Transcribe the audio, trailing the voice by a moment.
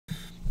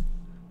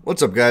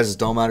What's up, guys? It's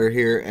Delmatter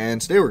here, and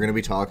today we're going to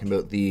be talking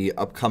about the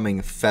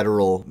upcoming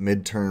federal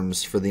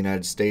midterms for the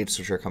United States,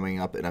 which are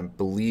coming up, and I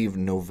believe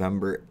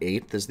November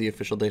 8th is the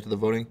official date of the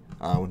voting,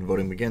 when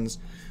voting begins.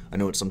 I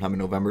know it's sometime in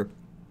November.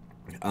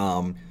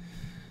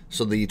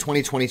 So the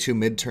 2022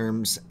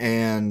 midterms,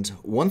 and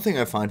one thing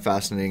I find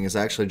fascinating is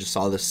I actually just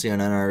saw this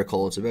CNN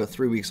article. It's about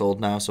 3 weeks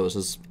old now, so this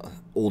is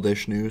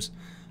oldish news.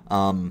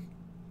 But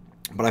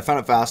I found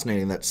it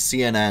fascinating that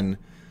CNN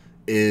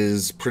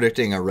is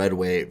predicting a red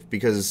wave,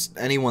 because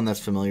anyone that's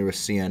familiar with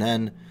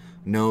CNN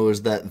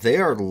knows that they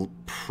are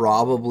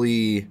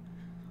probably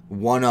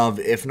one of,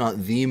 if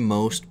not the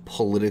most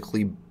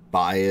politically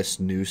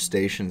biased news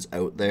stations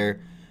out there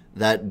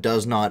that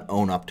does not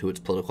own up to its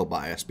political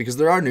bias. Because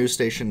there are news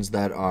stations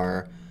that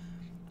are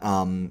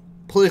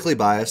politically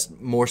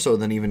biased, more so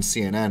than even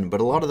CNN,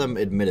 but a lot of them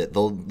admit it.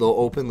 They'll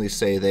openly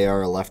say they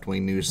are a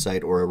left-wing news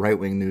site or a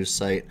right-wing news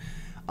site.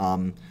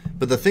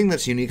 But the thing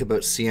that's unique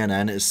about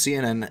CNN is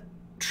CNN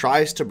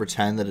tries to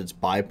pretend that it's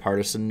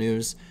bipartisan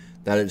news,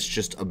 that it's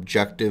just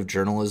objective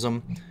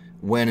journalism,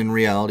 when in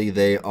reality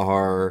they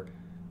are,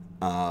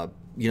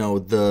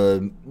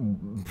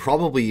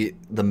 probably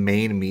the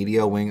main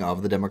media wing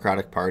of the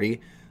Democratic Party.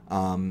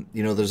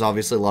 There's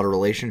obviously a lot of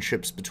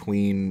relationships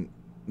between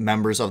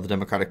members of the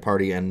Democratic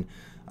Party and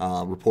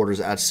reporters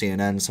at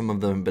CNN. Some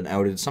of them have been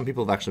outed. Some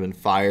people have actually been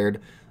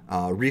fired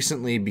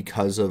recently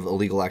because of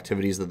illegal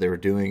activities that they were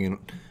doing,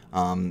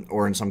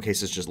 or in some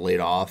cases just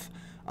laid off.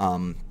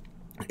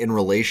 In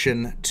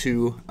relation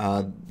to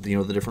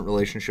the different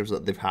relationships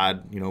that they've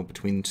had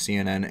between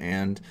CNN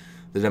and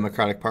the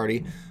Democratic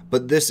Party.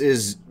 But this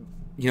is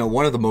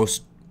one of the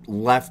most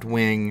left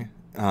wing,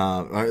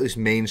 or at least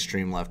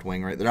mainstream left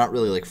wing, right? They're not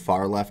really like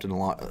far left, and a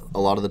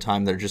lot of the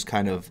time they're just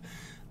kind of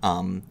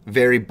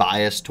very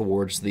biased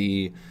towards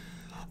the,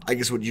 I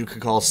guess what you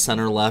could call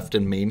center left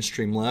and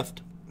mainstream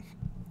left,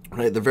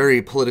 right? They're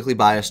very politically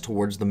biased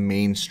towards the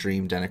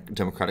mainstream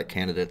Democratic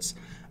candidates.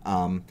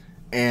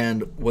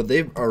 And what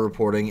they are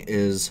reporting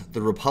is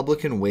the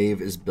Republican wave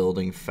is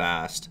building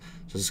fast.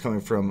 So this is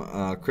coming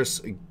from Chris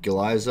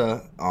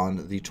Giliza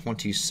on the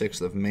 26th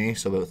of May,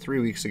 so about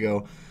 3 weeks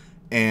ago.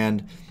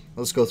 And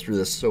let's go through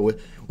this. So with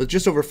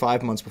just over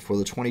 5 months before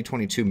the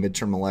 2022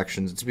 midterm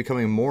elections, it's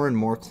becoming more and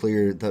more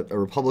clear that a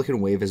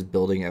Republican wave is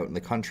building out in the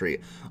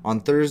country. On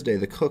Thursday,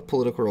 the Cook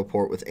Political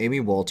Report with Amy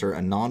Walter,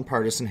 a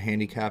nonpartisan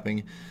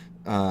handicapping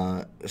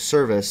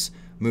service,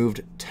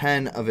 moved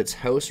 10 of its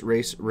House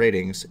race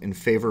ratings in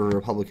favor of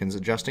Republicans,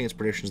 adjusting its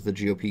predictions of the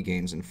GOP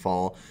gains in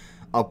fall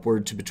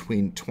upward to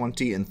between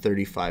 20 and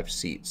 35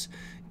 seats.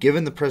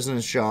 Given the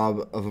president's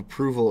job of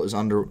approval is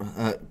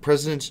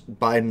President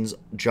Biden's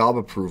job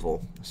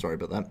approval,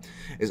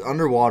 is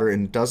underwater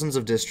in dozens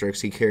of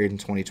districts he carried in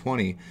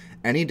 2020,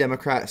 any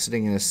Democrat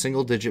sitting in a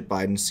single-digit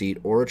Biden seat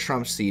or a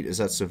Trump seat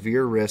is at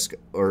severe risk,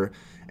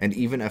 and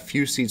even a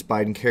few seats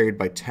Biden carried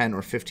by 10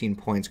 or 15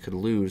 points could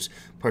lose,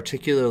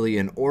 particularly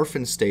in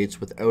orphan states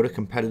without a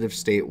competitive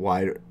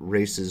statewide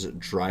races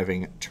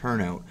driving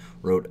turnout,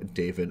 wrote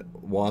David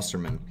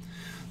Wasserman.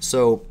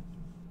 So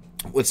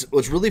what's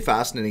really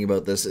fascinating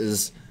about this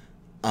is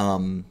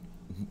that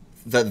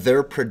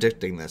they're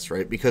predicting this,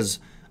 right? Because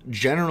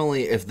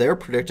generally, if they're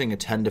predicting a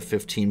 10 to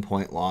 15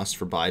 point loss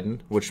for Biden,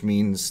 which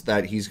means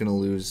that he's going to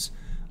lose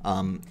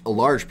a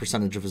large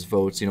percentage of his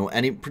votes,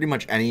 pretty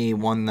much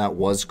anyone that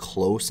was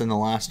close in the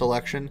last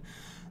election,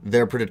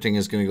 they're predicting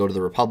is going to go to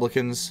the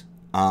Republicans,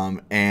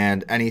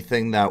 and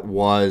anything that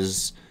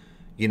was,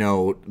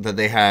 that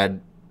they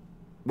had,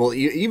 well,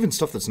 even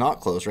stuff that's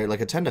not close, right?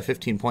 Like a 10 to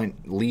 15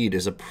 point lead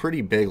is a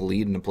pretty big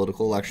lead in a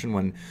political election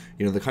when,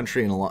 the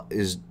country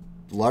is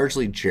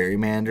largely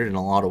gerrymandered in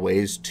a lot of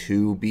ways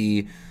to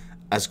be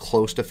as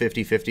close to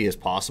 50-50 as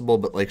possible,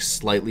 but like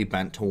slightly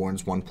bent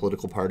towards one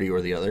political party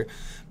or the other.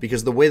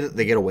 Because the way that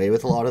they get away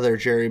with a lot of their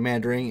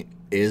gerrymandering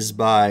is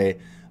by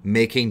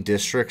making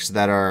districts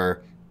that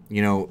are,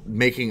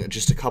 making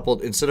just a couple,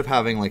 instead of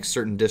having like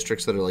certain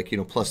districts that are like,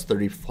 plus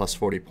 30, plus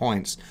 40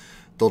 points,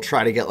 they'll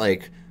try to get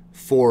like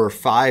 4 or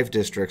 5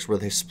 districts where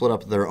they split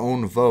up their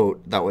own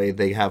vote. That way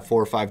they have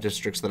 4 or 5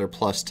 districts that are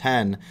plus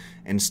 10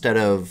 instead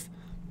of,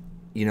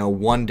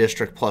 one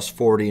district plus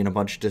 40 and a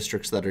bunch of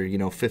districts that are,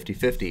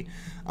 50-50.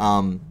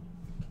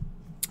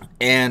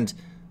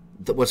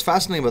 What's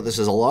fascinating about this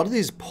is a lot of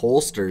these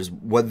pollsters,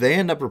 what they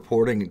end up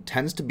reporting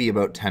tends to be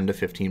about 10 to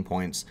 15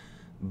 points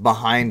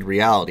behind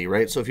reality,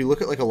 right? So if you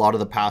look at like a lot of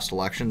the past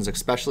elections,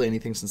 especially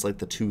anything since like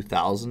the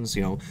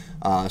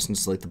 2000s,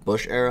 since like the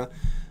Bush era,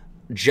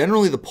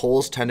 generally the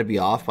polls tend to be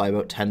off by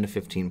about 10 to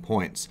 15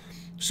 points.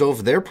 So if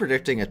they're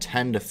predicting a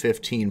 10 to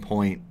 15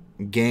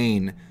 point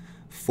gain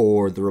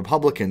for the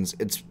Republicans,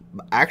 it's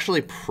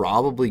actually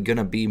probably going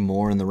to be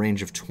more in the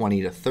range of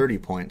 20 to 30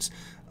 points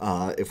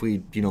if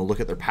we, look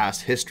at their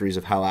past histories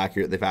of how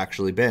accurate they've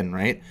actually been,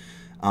 right?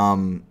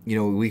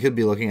 We could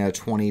be looking at a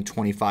 20,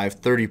 25,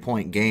 30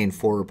 point gain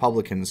for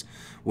Republicans,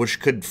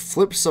 which could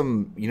flip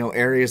some,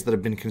 areas that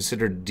have been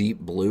considered deep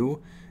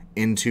blue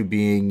into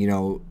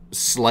being,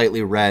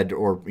 slightly red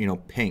or,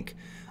 pink.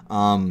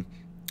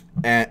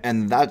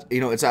 And that,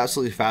 it's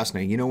absolutely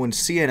fascinating. When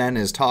CNN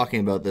is talking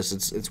about this,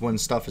 it's when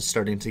stuff is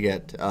starting to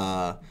get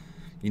out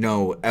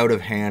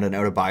of hand and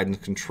out of Biden's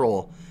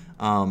control.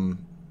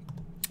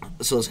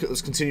 So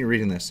let's continue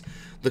reading this.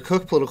 The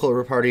Cook Political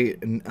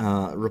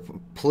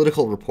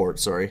Report,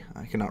 sorry,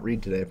 I cannot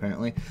read today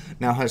apparently,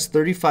 now has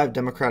 35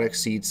 Democratic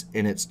seats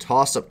in its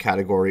toss-up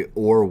category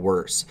or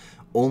worse.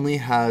 Only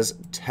has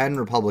 10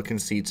 Republican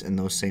seats in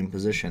those same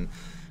position.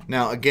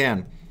 Now,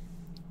 again,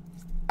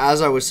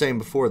 as I was saying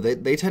before,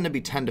 they tend to be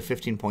 10 to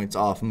 15 points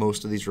off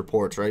most of these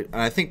reports, right?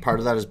 And I think part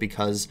of that is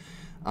because,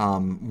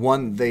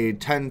 one, they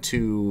tend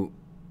to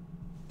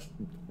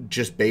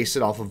just base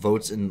it off of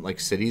votes in like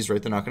cities,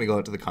 right? They're not going to go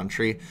out to the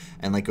country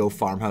and like go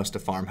farmhouse to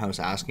farmhouse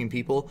asking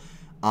people.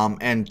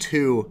 And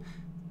two,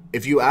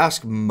 if you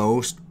ask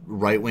most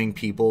right-wing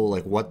people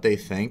like what they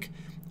think,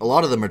 a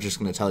lot of them are just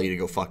going to tell you to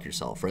go fuck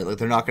yourself, right? Like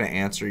they're not going to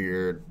answer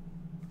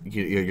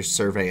your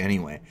survey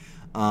anyway.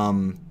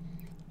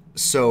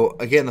 So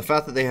again, the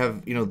fact that they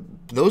have,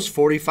 those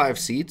 45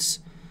 seats,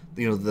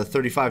 the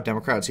 35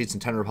 Democrat seats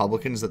and 10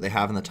 Republicans that they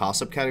have in the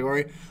toss-up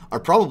category are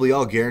probably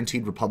all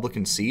guaranteed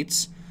Republican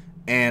seats.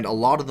 And a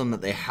lot of them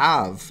that they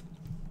have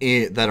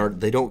they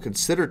don't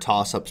consider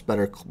toss-ups,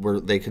 where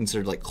they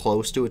consider like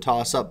close to a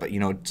toss-up, but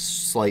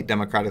slight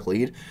Democratic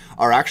lead,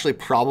 are actually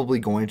probably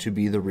going to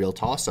be the real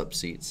toss-up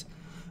seats.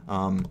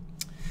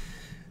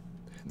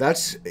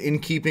 That's in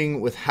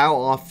keeping with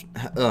how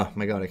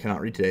my God, I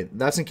cannot read today.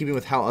 That's in keeping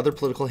with how other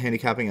political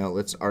handicapping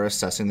outlets are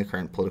assessing the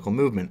current political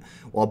movement.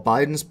 While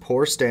Biden's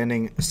poor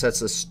standing sets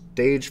the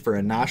stage for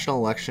a national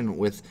election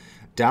with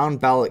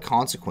down-ballot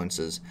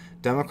consequences,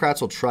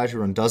 Democrats will try to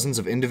run dozens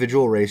of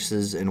individual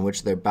races in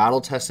which their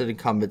battle-tested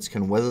incumbents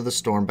can weather the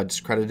storm by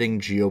discrediting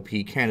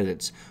GOP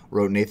candidates,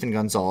 wrote Nathan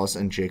Gonzalez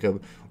and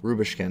Jacob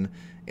Rubishkin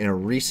in a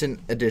recent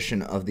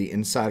edition of the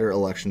Insider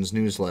Elections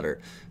newsletter.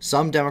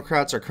 Some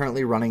Democrats are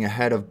currently running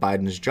ahead of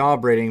Biden's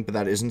job rating, but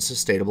that isn't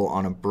sustainable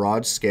on a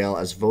broad scale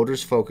as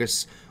voters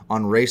focus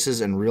on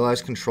races and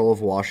realize control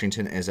of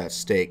Washington is at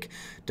stake.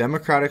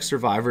 Democratic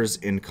survivors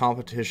in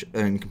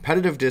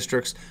competitive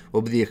districts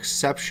will be the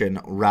exception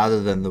rather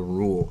than the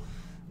rule.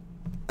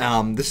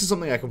 This is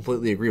something I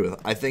completely agree with.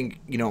 I think,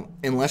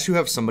 unless you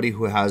have somebody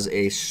who has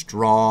a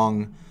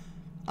strong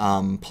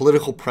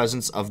political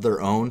presence of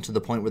their own to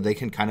the point where they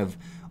can kind of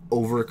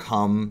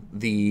overcome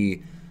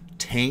the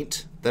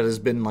taint that has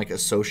been like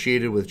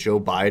associated with Joe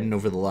Biden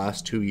over the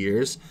last 2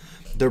 years,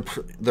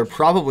 they're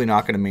probably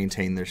not going to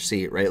maintain their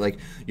seat, right? Like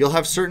you'll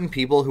have certain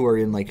people who are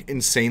in like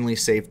insanely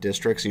safe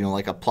districts,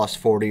 like a plus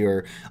 40,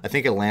 or I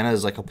think Atlanta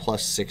is like a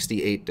plus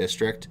 68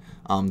 district,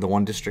 the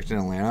one district in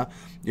Atlanta.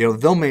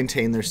 They'll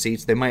maintain their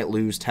seats. They might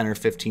lose 10 or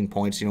 15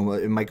 points.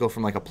 It might go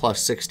from like a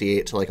plus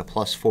 68 to like a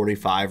plus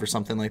 45 or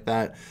something like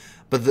that.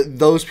 But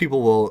those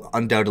people will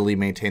undoubtedly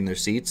maintain their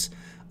seats.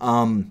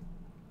 But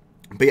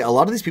yeah, a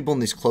lot of these people in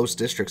these close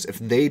districts, if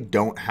they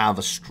don't have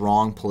a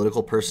strong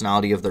political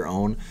personality of their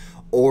own,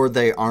 or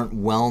they aren't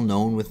well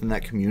known within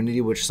that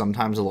community, which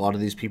sometimes a lot of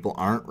these people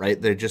aren't,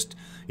 right? They're just,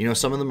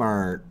 some of them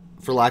are,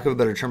 for lack of a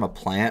better term, a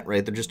plant,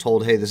 right? They're just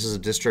told, hey, this is a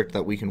district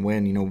that we can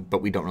win,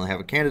 but we don't really have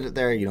a candidate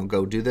there,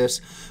 go do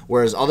this.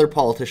 Whereas other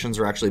politicians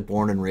are actually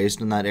born and raised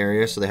in that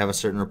area, so they have a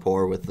certain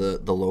rapport with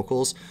the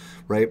locals,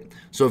 right?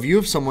 So if you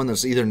have someone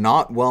that's either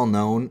not well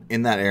known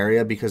in that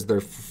area because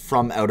they're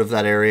from out of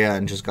that area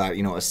and just got,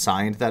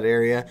 assigned that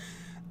area,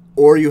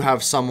 or you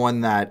have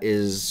someone that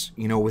is,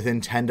 within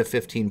 10 to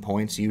 15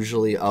 points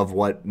usually of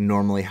what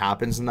normally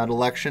happens in that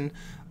election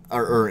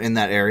or in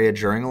that area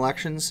during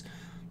elections,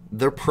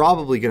 they're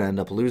probably going to end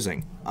up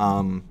losing.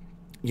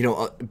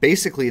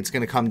 Basically it's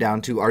going to come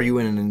down to, are you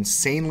in an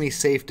insanely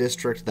safe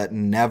district that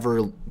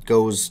never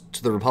goes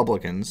to the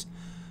Republicans,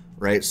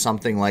 right?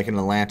 Something like in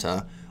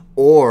Atlanta,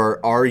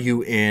 or are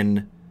you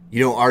in,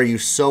 are you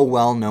so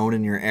well known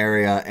in your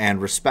area and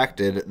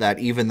respected that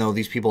even though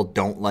these people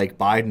don't like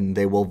Biden,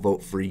 they will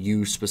vote for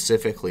you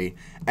specifically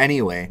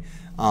anyway?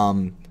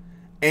 And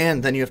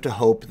then you have to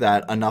hope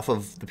that enough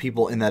of the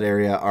people in that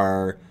area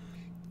are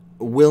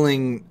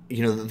willing,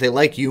 they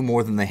like you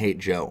more than they hate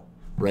Joe,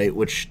 right?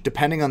 Which,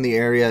 depending on the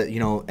area,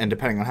 and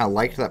depending on how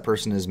liked that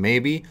person is,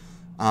 maybe,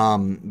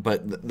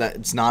 but that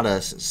it's not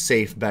a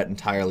safe bet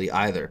entirely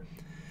either.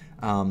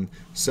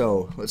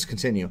 So let's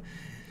continue.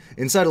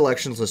 Inside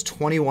Elections lists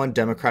 21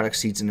 Democratic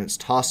seats in its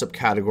toss-up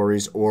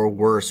categories or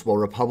worse, while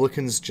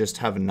Republicans just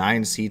have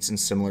 9 seats in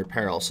similar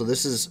peril. So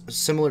this is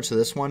similar to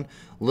this one,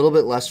 a little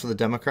bit less for the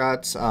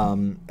Democrats,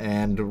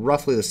 and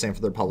roughly the same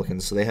for the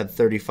Republicans. So they had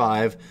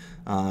 35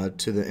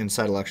 to the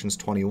Inside Elections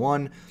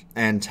 21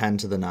 and 10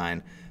 to the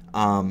 9.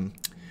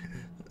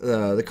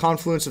 The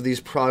confluence of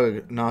these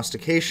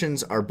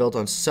prognostications are built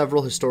on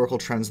several historical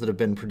trends that have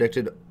been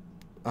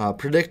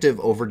predictive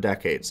over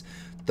decades.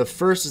 The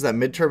first is that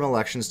midterm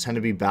elections tend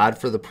to be bad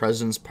for the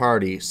president's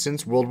party.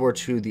 Since World War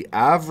II, the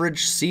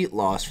average seat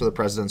loss for the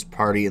president's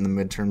party in the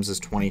midterms is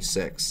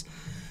 26.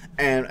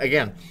 And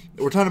again,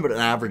 we're talking about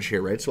an average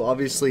here, right? So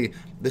obviously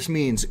this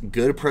means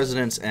good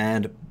presidents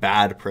and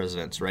bad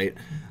presidents, right?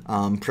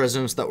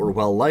 Presidents that were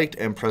well-liked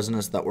and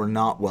presidents that were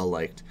not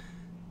well-liked.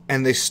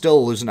 and they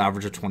still lose an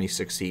average of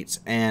 26 seats.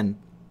 And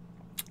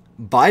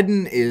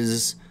Biden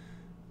is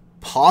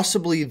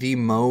possibly the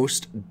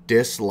most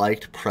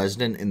disliked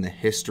president in the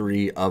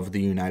history of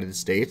the United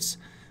States.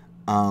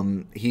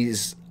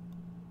 He's,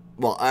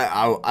 well,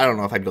 I don't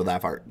know if I'd go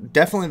that far.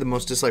 Definitely the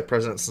most disliked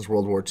president since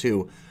World War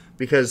II,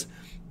 because,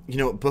 you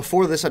know,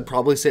 before this, I'd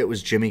probably say it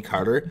was Jimmy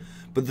Carter.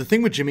 But the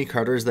thing with Jimmy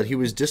Carter is that he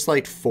was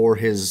disliked for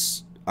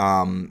his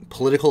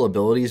political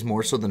abilities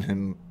more so than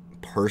him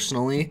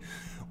personally,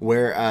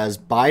 whereas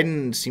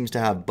Biden seems to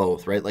have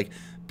both, right? Like,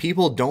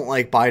 people don't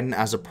like Biden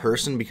as a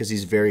person because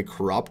he's very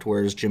corrupt,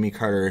 whereas Jimmy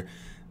Carter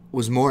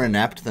was more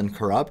inept than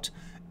corrupt.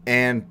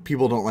 And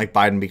people don't like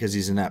Biden because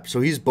he's inept. So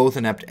he's both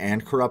inept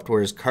and corrupt,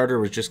 whereas Carter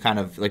was just kind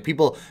of like,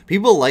 people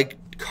like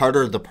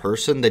Carter the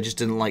person, they just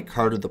didn't like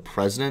Carter the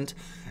president.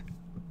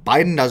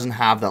 Biden doesn't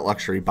have that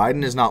luxury.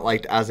 Biden is not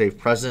liked as a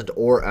president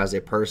or as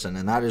a person,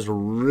 and that is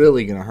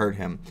really going to hurt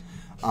him.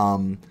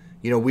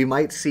 You know, we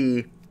might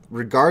see,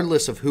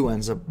 regardless of who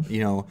ends up,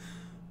 you know,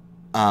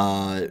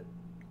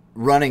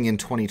 running in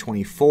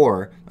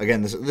 2024,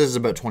 again, this is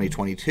about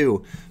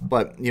 2022,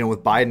 but, you know,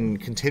 with Biden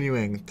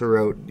continuing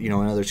throughout, you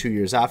know, another 2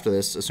 years after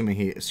this, assuming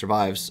he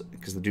survives,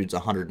 because the dude's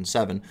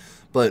 107,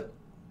 but,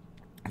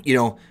 you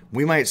know,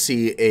 we might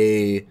see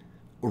a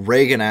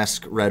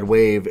Reagan-esque red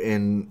wave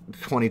in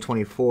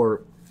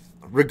 2024,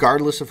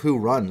 regardless of who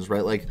runs,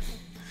 right? Like,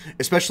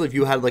 especially if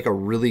you had, like, a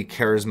really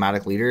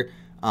charismatic leader.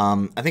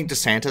 I think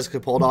DeSantis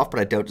could pull it off,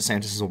 but I doubt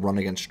DeSantis will run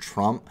against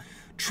Trump.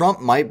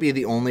 Trump might be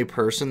the only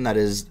person that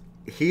is,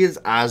 he is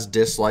as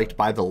disliked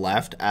by the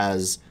left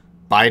as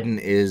Biden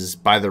is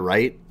by the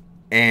right.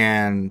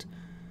 And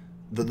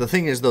the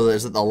thing is, though,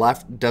 is that the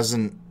left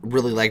doesn't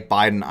really like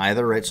Biden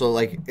either, right? So,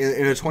 like,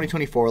 in a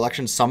 2024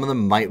 election, some of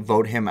them might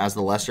vote him as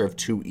the lesser of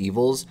two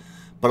evils,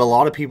 but a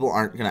lot of people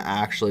aren't going to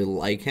actually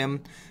like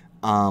him.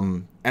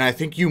 And I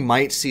think you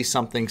might see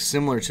something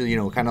similar to, you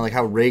know, kind of like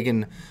how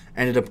Reagan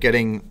ended up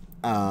getting,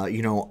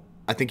 you know,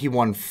 I think he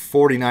won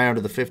 49 out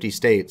of the 50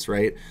 states,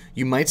 right?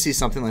 You might see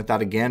something like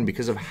that again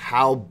because of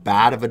how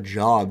bad of a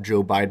job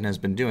Joe Biden has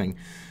been doing.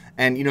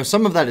 And, you know,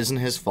 some of that isn't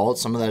his fault.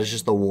 Some of that is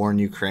just the war in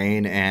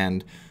Ukraine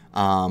and,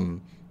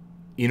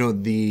 you know,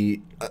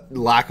 the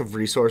lack of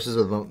resources,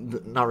 or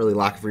not really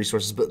lack of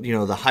resources, but, you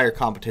know, the higher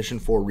competition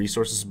for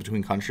resources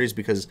between countries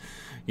because,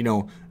 you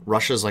know,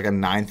 Russia is like a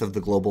ninth of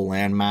the global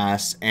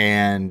landmass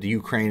and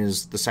Ukraine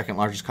is the second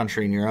largest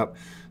country in Europe.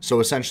 So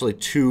essentially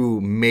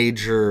two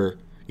major,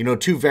 you know,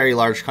 two very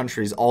large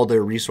countries, all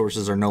their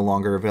resources are no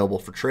longer available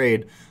for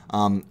trade.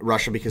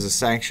 Russia because of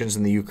sanctions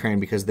and the Ukraine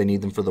because they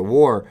need them for the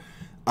war.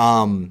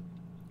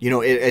 You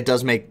know, it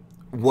does make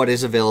what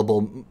is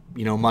available,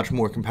 you know, much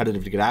more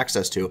competitive to get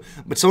access to.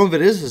 But some of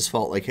it is his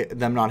fault, like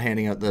them not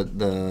handing out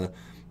the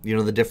you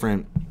know, the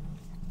different,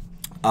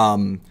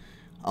 I'm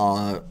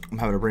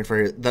having a brain fart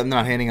here, them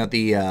not handing out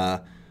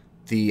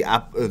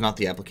not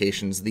the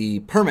applications, the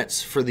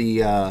permits for the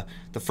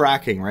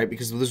fracking, right?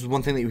 Because this is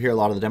one thing that you hear a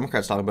lot of the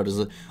Democrats talk about is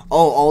that,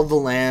 oh, all the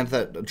land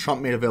that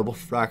Trump made available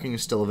for fracking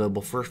is still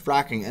available for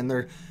fracking, and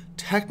they're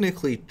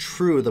technically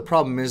true. The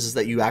problem is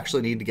that you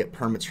actually need to get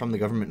permits from the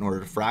government in order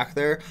to frack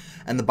there,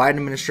 and the Biden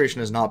administration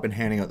has not been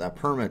handing out that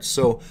permit.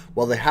 So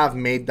while they have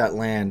made that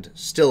land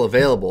still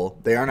available,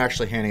 they aren't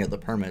actually handing out the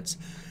permits,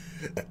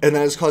 and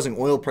that is causing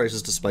oil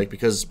prices to spike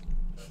because,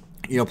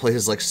 you know,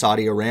 places like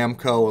Saudi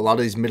Aramco, a lot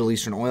of these Middle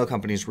Eastern oil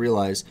companies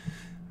realize,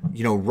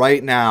 you know,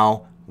 right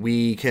now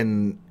we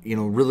can, you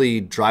know, really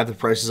drive the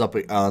prices up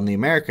on the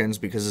Americans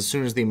because as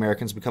soon as the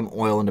Americans become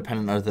oil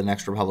independent under the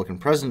next Republican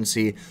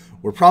presidency,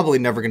 we're probably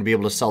never going to be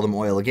able to sell them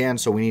oil again.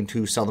 So we need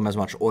to sell them as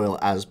much oil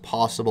as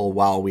possible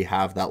while we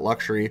have that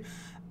luxury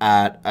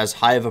at as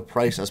high of a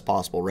price as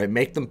possible, right?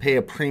 Make them pay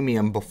a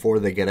premium before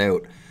they get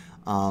out.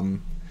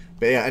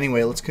 But yeah,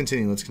 anyway, let's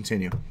continue.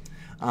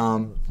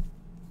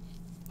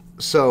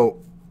 So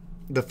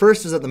the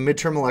first is that the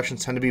midterm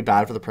elections tend to be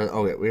bad for the president.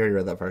 Oh, yeah, we already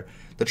read that part.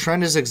 The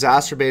trend is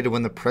exacerbated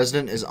when the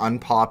president is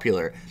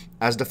unpopular,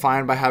 as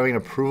defined by having an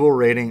approval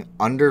rating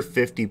under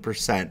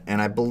 50%.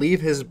 And I believe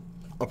his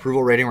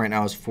approval rating right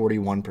now is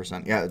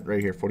 41%. Yeah,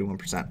 right here,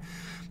 41%.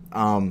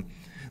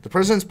 The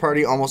president's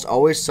party almost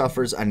always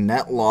suffers a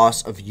net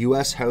loss of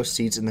U.S. House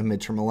seats in the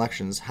midterm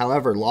elections.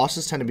 However,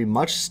 losses tend to be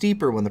much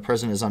steeper when the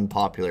president is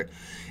unpopular.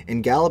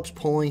 In Gallup's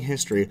polling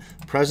history,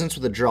 presidents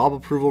with a job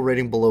approval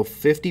rating below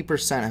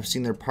 50% have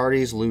seen their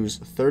parties lose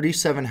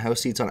 37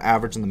 House seats on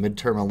average in the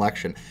midterm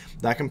election.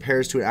 That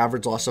compares to an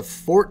average loss of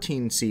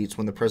 14 seats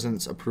when the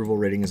president's approval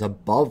rating is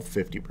above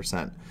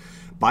 50%.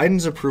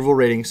 Biden's approval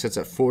rating sits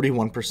at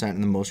 41%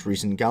 in the most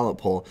recent Gallup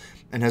poll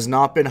and has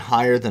not been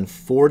higher than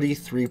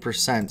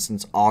 43%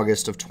 since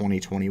August of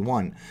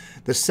 2021.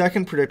 The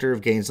second predictor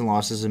of gains and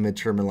losses in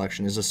midterm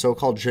election is a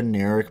so-called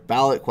generic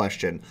ballot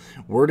question.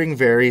 Wording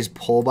varies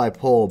poll by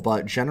poll,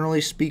 but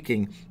generally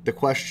speaking, the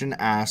question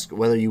asks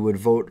whether you would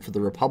vote for the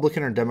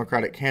Republican or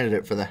Democratic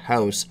candidate for the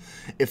House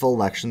if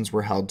elections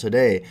were held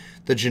today.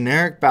 The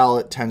generic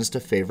ballot tends to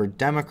favor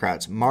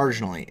Democrats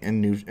marginally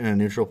in a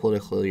neutral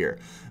political year.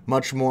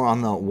 Much more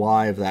on the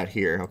why of that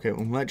here. Okay,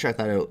 we might check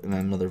that out in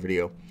another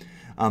video.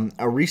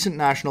 A recent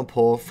national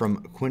poll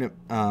from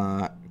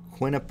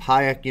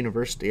Quinnipiac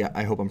University,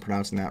 I hope I'm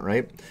pronouncing that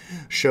right,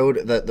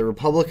 showed that the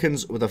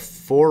Republicans with a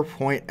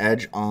 4-point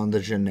edge on the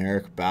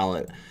generic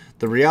ballot.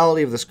 The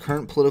reality of this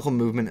current political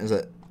movement is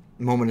that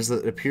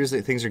it appears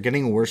that things are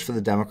getting worse for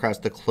the Democrats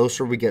the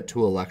closer we get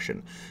to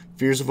election.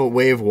 Fears of a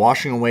wave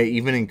washing away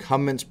even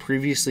incumbents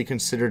previously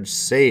considered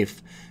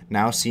safe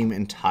now seem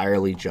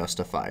entirely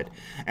justified.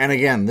 And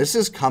again, this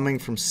is coming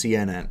from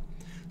CNN.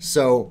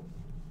 So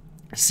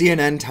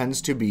CNN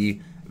tends to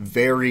be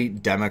very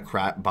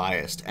Democrat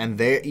biased, and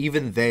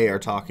they are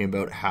talking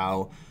about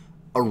how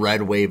a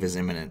red wave is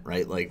imminent,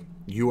 right? Like,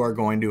 you are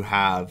going to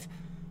have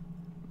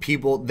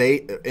people, they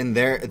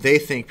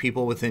think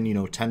people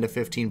within 10 to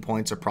 15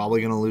 points are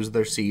probably going to lose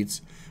their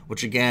seats,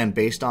 which again,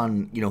 based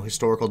on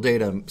historical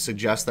data,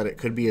 suggests that it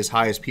could be as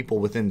high as people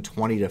within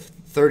 20 to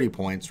 30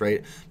 points,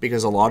 right?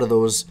 Because a lot of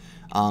those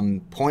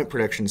point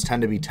predictions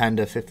tend to be 10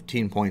 to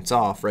 15 points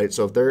off, right?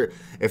 So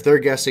if they're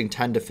guessing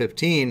 10 to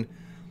 15,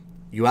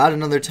 you add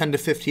another 10 to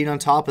 15 on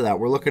top of that,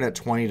 we're looking at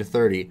 20 to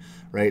 30,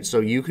 right? So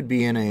you could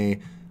be in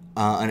an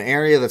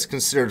area that's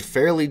considered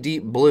fairly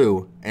deep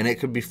blue, and it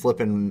could be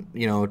flipping,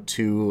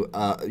 to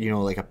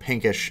like a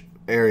pinkish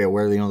area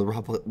where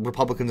the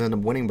Republicans end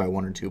up winning by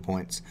 1 or 2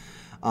 points.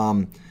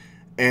 And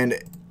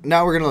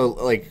now we're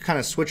gonna kind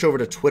of switch over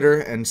to Twitter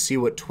and see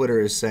what Twitter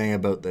is saying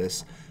about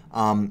this.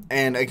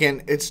 And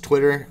again, it's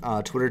Twitter.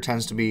 Twitter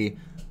tends to be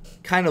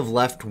kind of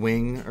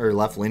left-wing or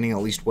left-leaning, at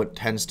least what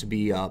tends to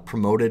be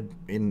promoted.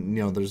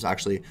 There's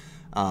actually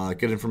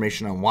good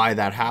information on why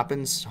that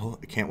happens.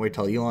 I can't wait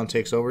till Elon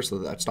takes over so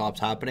that stops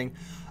happening.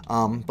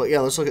 But yeah,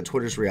 let's look at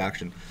Twitter's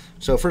reaction.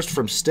 So first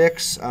from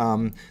Styx,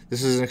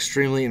 this is an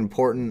extremely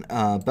important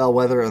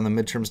bellwether on the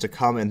midterms to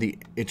come and the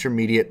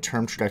intermediate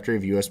term trajectory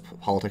of U.S.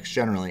 politics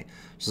generally.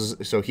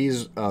 So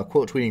he's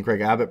quote tweeting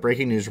Greg Abbott,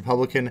 breaking news,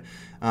 Republican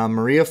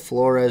Maria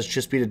Flores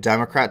just beat a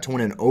Democrat to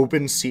win an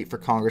open seat for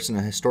Congress in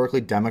a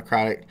historically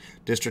Democratic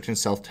district in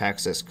South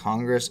Texas.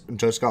 Congress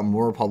just got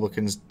more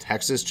Republicans.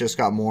 Texas just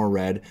got more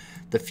red.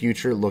 The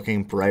future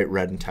looking bright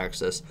red in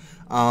Texas.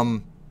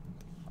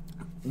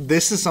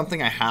 This is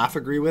something I half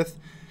agree with.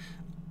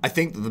 I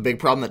think the big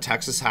problem that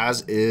Texas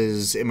has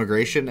is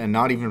immigration, and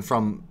not even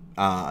from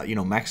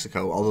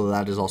Mexico, although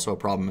that is also a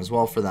problem as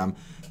well for them.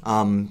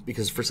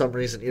 Because for some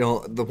reason,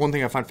 the one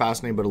thing I find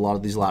fascinating about a lot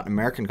of these Latin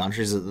American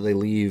countries is that they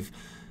leave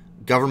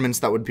governments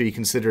that would be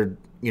considered,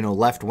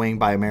 left-wing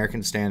by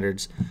American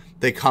standards.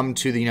 They come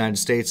to the United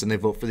States and they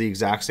vote for the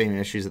exact same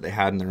issues that they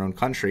had in their own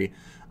country.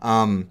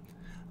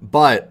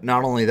 But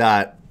not only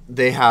that,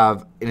 they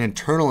have an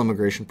internal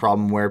immigration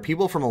problem where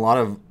people from a lot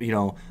of,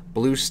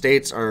 blue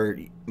states are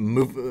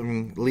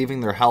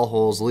leaving their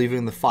hellholes,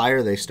 leaving the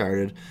fire they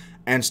started,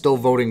 and still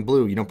voting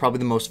blue. Probably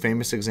the most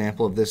famous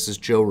example of this is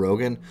Joe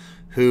Rogan,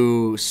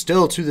 who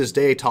still to this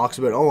day talks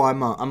about,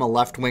 I'm a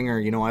left winger.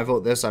 I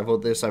vote this, I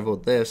vote this, I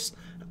vote this,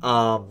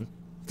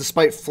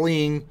 despite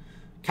fleeing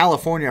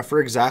California for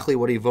exactly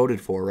what he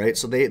voted for, right?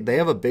 So they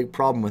have a big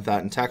problem with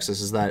that in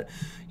Texas, is that,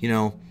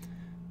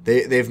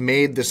 they've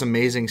made this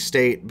amazing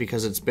state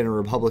because it's been a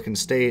Republican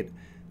state,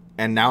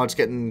 and now it's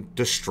getting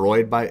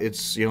destroyed by, it's,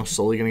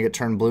 slowly going to get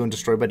turned blue and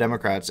destroyed by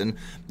Democrats. And,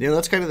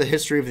 that's kind of the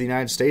history of the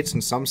United States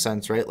in some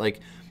sense, right? Like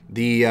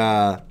the,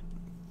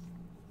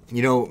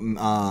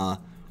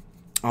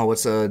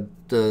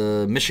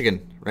 the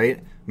Michigan,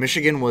 right?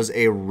 Michigan was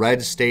a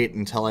red state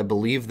until I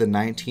believe the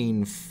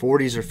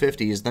 1940s or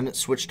 50s. Then it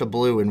switched to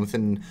blue, and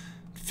within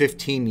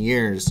 15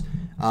 years,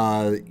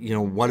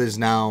 what is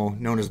now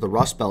known as the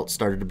Rust Belt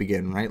started to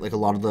begin, right? Like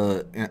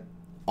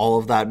all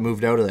of that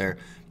moved out of there.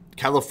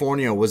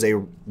 California was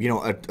a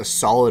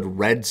solid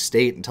red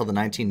state until the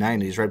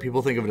 1990s, right?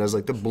 People think of it as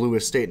like the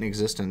bluest state in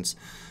existence,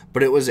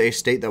 but it was a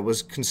state that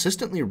was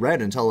consistently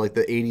red until like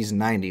the 80s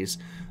and 90s.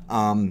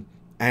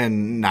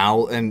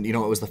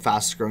 It was the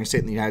fastest growing state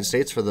in the United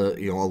States for the,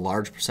 a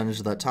large percentage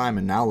of that time.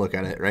 And now look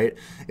at it, right?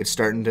 It's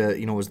starting to,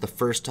 it was the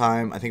first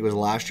time, I think it was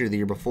last year, the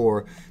year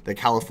before, that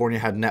California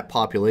had net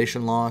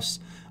population loss.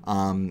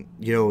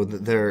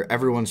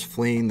 Everyone's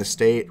fleeing the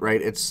state,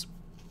 right? It's,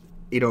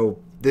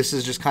 this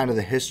is just kind of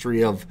the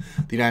history of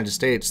the United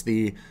States.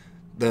 The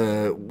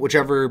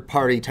whichever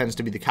party tends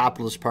to be the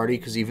capitalist party,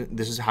 because even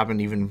this has happened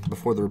even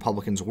before the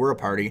Republicans were a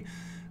party,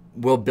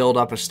 will build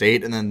up a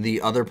state, and then the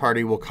other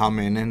party will come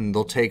in and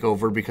they'll take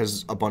over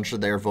because a bunch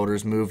of their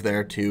voters move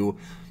there to,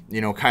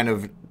 kind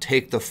of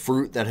take the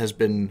fruit that has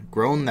been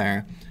grown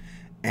there,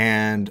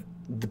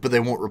 but they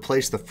won't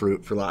replace the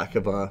fruit, for lack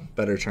of a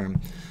better term.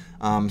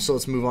 So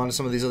let's move on to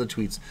some of these other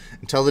tweets.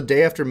 Until the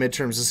day after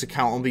midterms, this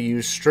account will be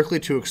used strictly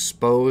to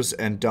expose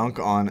and dunk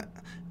on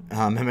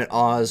Mehmet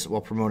Oz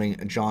while promoting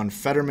John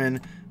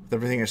Fetterman. With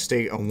everything at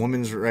stake on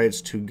women's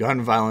rights to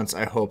gun violence,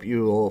 I hope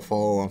you will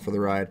follow along for the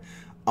ride.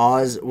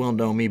 Oz will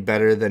know me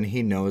better than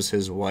he knows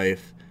his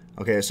wife.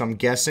 Okay, so I'm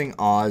guessing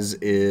Oz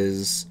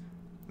is...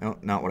 No,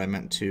 not what I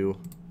meant to...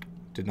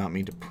 Did not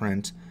mean to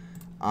print.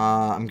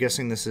 I'm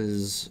guessing this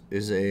is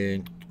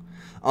a...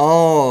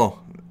 Oh!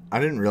 I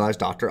didn't realize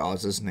Dr.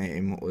 Oz's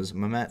name was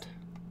Mehmet.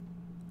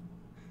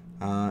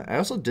 I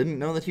also didn't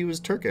know that he was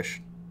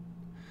Turkish.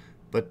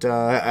 But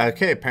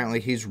okay, apparently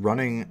he's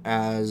running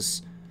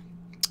as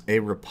a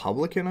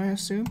Republican, I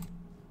assume.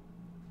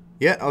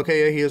 Yeah,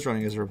 okay, yeah, he is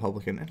running as a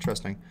Republican.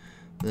 Interesting.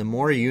 The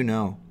more you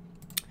know.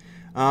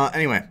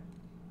 Anyway,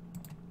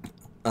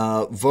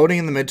 voting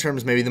in the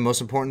midterms may be the most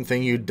important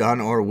thing you've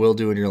done or will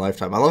do in your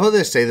lifetime. I love how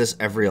they say this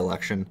every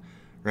election,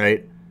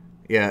 right?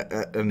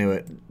 Yeah, I knew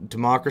it.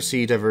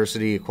 Democracy,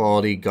 diversity,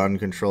 equality, gun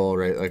control,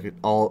 right? Like,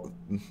 all,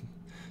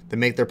 they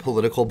make their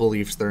political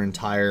beliefs their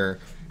entire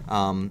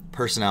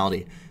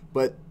personality.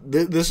 But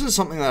this is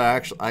something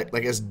that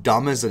like, as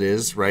dumb as it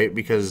is, right?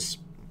 Because,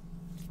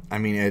 I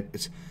mean,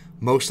 it's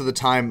most of the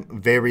time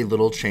very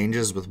little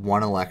changes with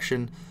one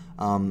election.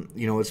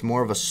 It's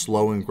more of a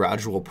slow and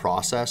gradual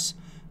process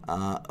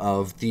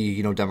of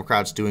the,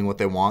 Democrats doing what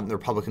they want, the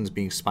Republicans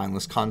being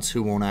spineless cunts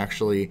who won't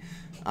actually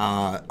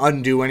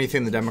undo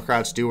anything the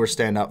Democrats do or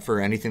stand up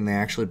for anything they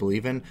actually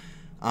believe in.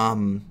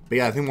 But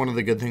yeah, I think one of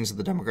the good things that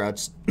the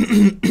Democrats,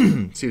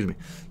 excuse me,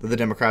 that the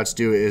Democrats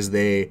do is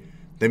they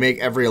make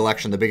every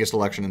election the biggest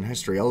election in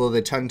history. Although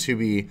they tend to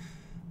be,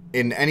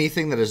 in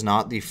anything that is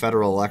not the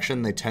federal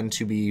election, they tend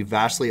to be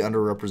vastly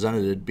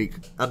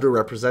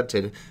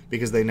underrepresented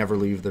because they never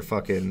leave their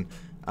fucking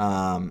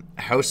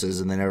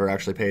houses and they never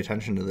actually pay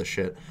attention to this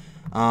shit.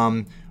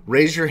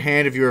 Raise your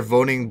hand if you are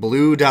voting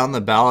blue down the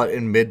ballot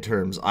in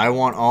midterms. I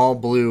want all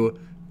blue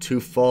to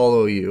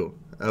follow you.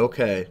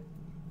 Okay.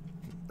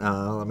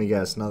 Let me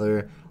guess.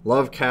 Another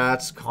love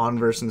cats,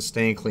 Converse, and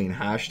staying clean.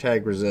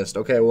 Hashtag resist.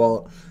 Okay,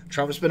 well,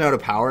 Trump's been out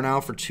of power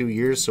now for 2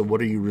 years, so what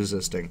are you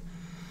resisting?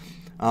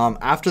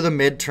 After the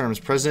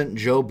midterms, President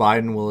Joe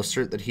Biden will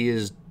assert that he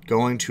is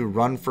going to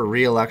run for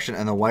re-election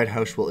and the White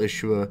House will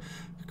issue a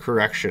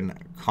correction,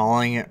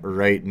 calling it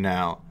right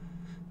now.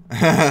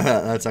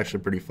 That's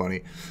actually pretty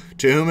funny.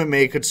 To whom it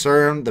may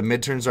concern, the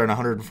midterms are in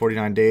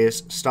 149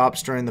 days. Stop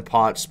stirring the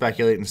pot,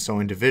 speculate, and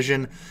sowing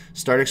division.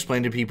 Start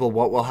explaining to people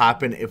what will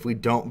happen if we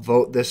don't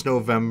vote this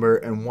November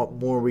and what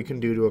more we can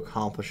do to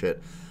accomplish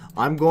it.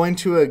 I'm going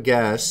to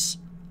guess.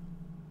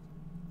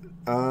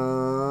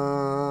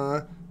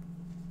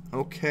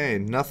 Okay,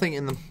 nothing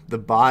in the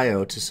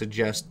bio to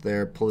suggest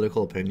their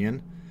political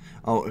opinion.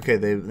 Oh, okay,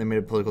 they made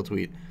a political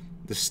tweet.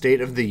 The State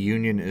of the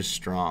Union is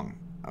strong.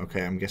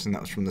 Okay, I'm guessing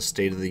that was from the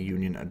State of the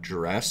Union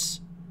address.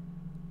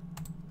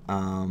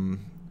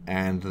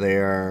 And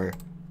they're...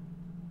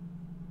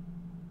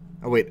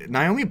 Oh, wait,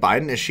 Naomi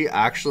Biden, is she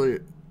actually...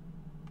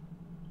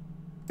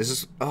 Is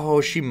this...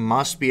 Oh, she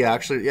must be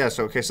actually... Yes,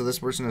 okay, so this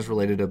person is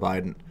related to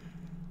Biden.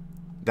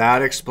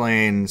 That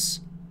explains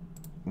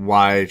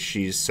why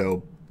she's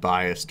so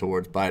biased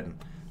towards Biden.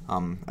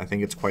 I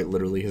think it's quite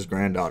literally his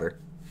granddaughter.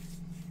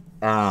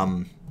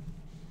 Yeah,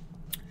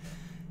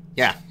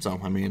 so,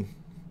 I mean...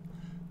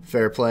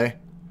 Fair play.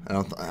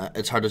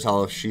 It's hard to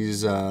tell if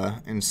she's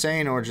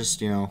insane or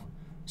just,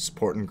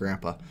 supporting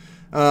grandpa.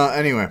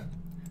 Anyway,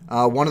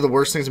 one of the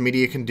worst things the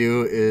media can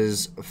do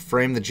is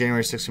frame the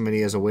January 6th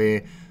committee as a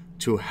way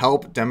to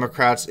help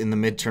Democrats in the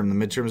midterm.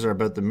 The midterms are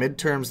about the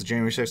midterms. The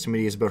January 6th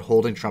committee is about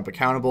holding Trump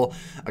accountable.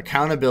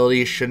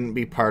 Accountability shouldn't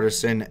be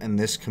partisan, and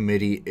this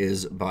committee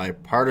is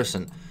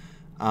bipartisan.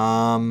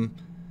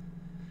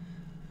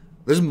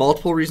 There's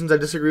multiple reasons I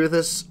disagree with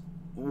this.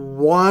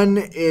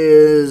 One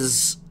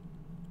is...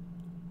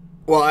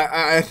 Well,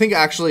 I think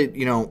actually,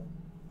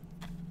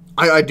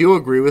 I do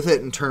agree with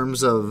it in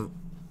terms of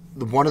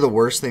one of the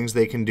worst things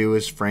they can do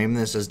is frame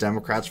this as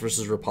Democrats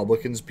versus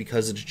Republicans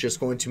because it's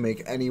just going to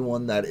make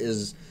anyone that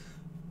is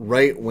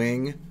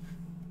right-wing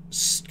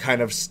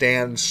kind of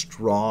stand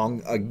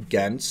strong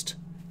against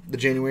the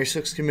January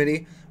 6th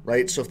committee,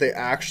 right? So if they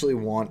actually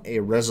want a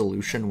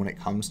resolution when it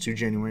comes to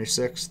January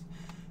 6th,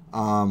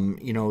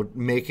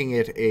 making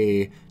it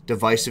a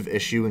divisive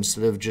issue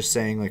instead of just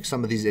saying, like,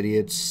 some of these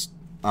idiots...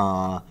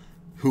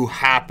 who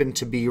happen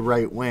to be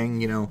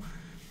right-wing,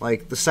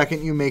 like the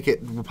second you make it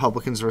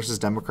Republicans versus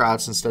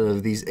Democrats instead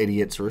of these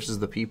idiots versus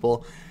the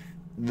people,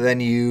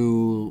 then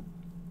you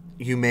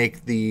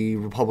make the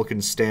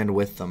Republicans stand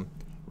with them,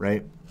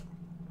 right?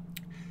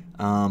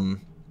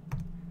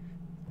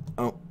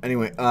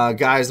 Anyway,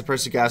 guys, the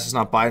price of gas is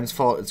not Biden's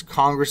fault. It's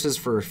Congress's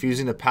for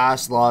refusing to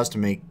pass laws to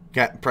make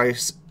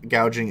price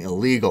gouging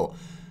illegal.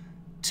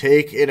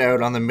 Take it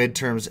out on the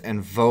midterms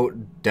and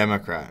vote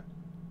Democrat.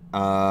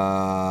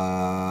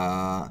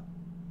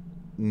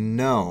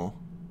 No.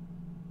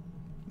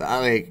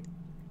 Like,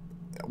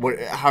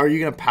 how are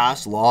you going to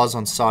pass laws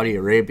on Saudi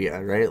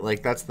Arabia, right?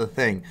 Like, that's the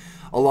thing.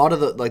 A lot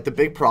of the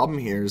big problem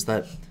here is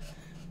that,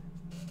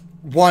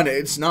 one,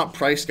 it's not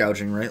price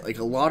gouging, right? Like,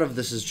 a lot of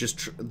this is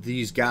just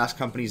these gas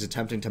companies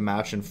attempting to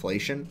match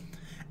inflation.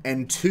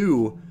 And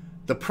two,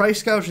 the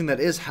price gouging that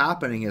is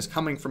happening is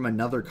coming from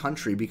another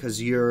country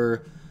because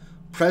your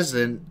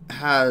president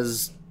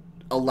has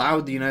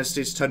allowed the United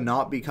States to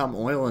not become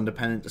oil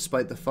independent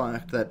despite the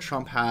fact that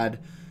Trump had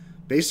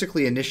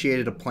basically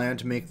initiated a plan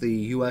to make the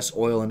U.S.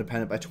 oil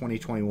independent by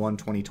 2021,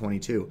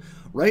 2022.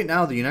 Right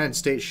now, the United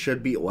States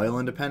should be oil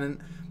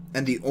independent,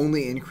 and the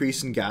only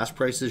increase in gas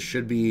prices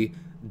should be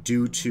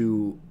due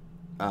to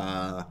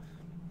the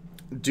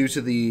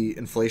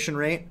inflation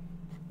rate,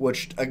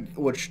 which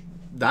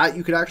that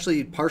you could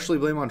actually partially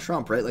blame on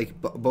Trump, right? Like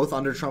both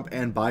under Trump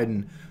and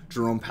Biden,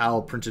 Jerome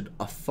Powell printed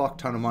a fuck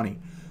ton of money.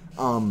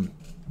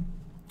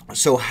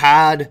 So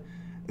had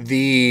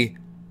the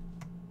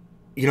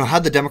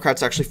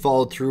Democrats actually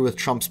followed through with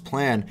Trump's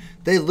plan,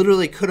 they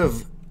literally could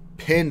have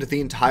pinned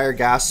the entire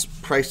gas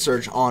price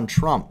surge on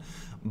Trump.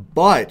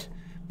 But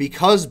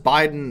because the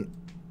Biden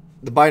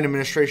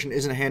administration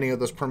isn't handing out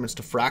those permits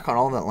to frack on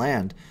all that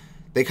land,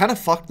 they kind of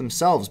fucked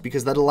themselves,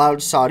 because that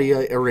allowed Saudi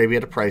Arabia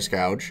to price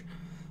gouge,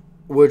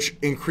 which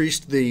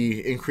increased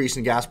the increase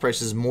in gas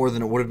prices more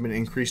than it would have been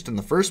increased in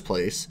the first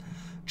place,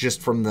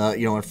 just from the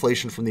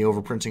inflation from the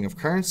overprinting of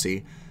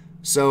currency.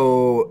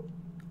 So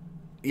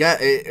yeah,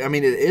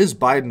 it is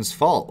Biden's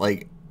fault.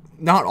 Like,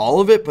 not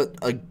all of it, but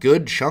a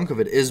good chunk of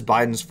it is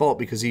Biden's fault,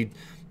 because the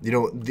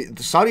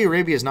Saudi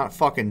Arabia is not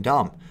fucking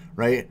dumb,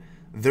 right?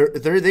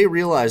 They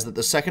realize that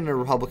the second a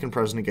Republican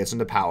president gets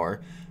into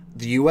power,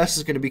 the U.S.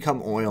 is going to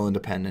become oil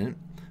independent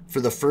for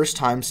the first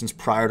time since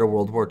prior to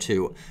World War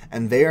II,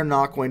 and they are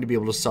not going to be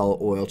able to sell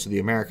oil to the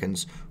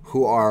Americans,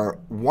 who are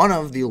one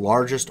of the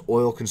largest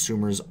oil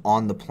consumers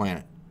on the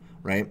planet,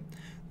 right?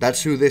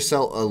 That's who they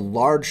sell a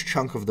large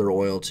chunk of their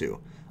oil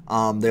to.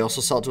 They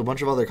also sell it to a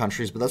bunch of other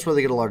countries, but that's where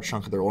they get a large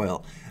chunk of their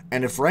oil.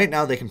 And if right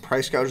now they can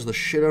price gouge the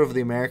shit out of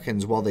the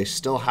Americans while they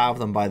still have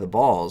them by the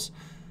balls,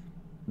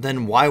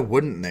 then why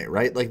wouldn't they,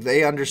 right? Like,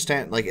 they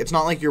understand, like, it's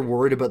not like you're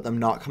worried about them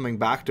not coming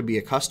back to be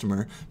a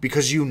customer,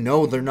 because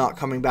they're not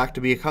coming back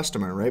to be a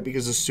customer, right?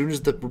 Because as soon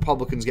as the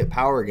Republicans get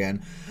power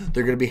again,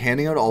 they're going to be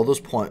handing out all those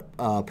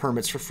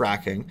permits for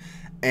fracking,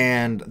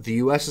 and the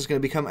U.S. is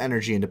going to become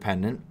energy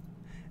independent,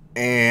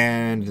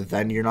 and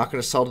then you're not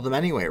going to sell to them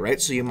anyway, right?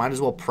 So you might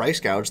as well price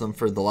gouge them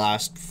for the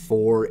last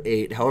 4,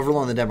 8, however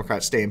long the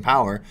Democrats stay in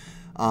power,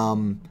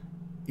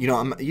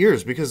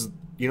 years, because,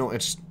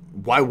 it's,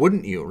 why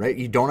wouldn't you, right?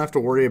 You don't have to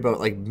worry about,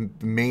 like,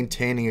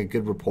 maintaining a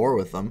good rapport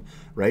with them,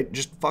 right?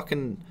 Just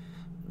fucking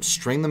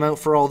string them out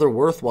for all they're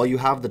worth while you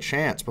have the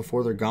chance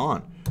before they're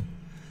gone.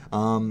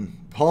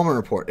 Palmer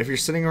report. If you're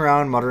sitting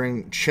around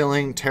muttering,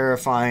 chilling,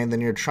 terrifying, then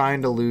you're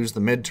trying to lose the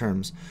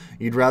midterms.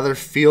 You'd rather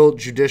feel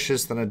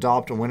judicious than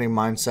adopt a winning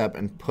mindset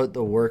and put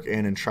the work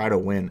in and try to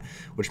win,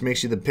 which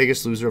makes you the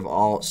biggest loser of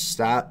all.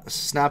 Snap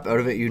out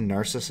of it, you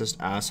narcissist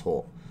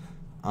asshole.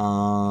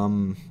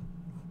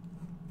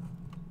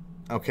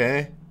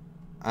 Okay.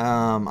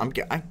 I'm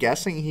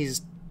guessing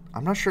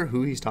I'm not sure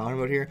who he's talking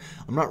about here.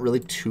 I'm not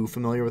really too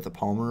familiar with the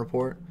Palmer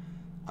report.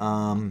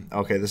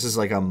 Okay, this is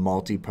like a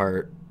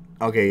multi-part.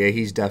 Okay, yeah,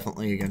 he's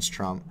definitely against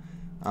Trump.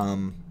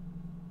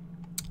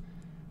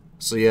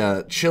 So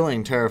yeah,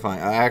 chilling,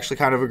 terrifying. I actually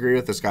kind of agree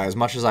with this guy. As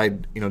much as I,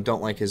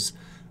 don't like his,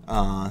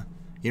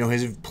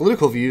 his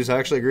political views, I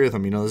actually agree with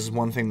him. This is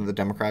one thing that the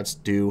Democrats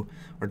do,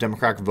 or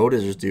Democratic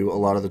voters do a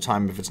lot of the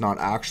time, if it's not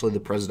actually the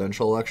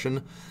presidential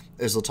election,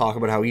 is they'll talk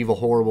about how evil,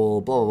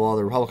 horrible, blah, blah, blah,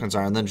 the Republicans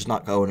are, and then just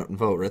not go and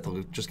vote, right?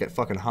 They'll just get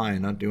fucking high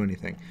and not do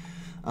anything.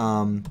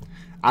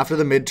 After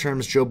the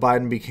midterms, Joe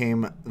Biden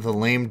became the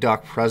lame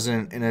duck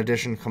president. In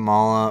addition,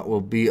 Kamala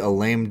will be a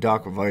lame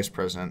duck vice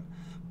president.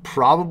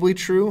 Probably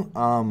true,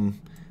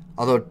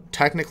 although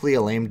technically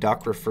a lame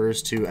duck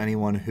refers to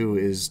anyone who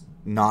is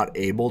not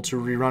able to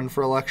rerun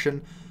for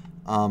election.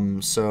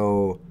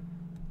 So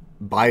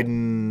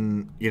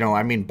Biden,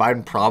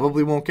 Biden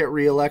probably won't get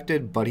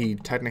reelected, but he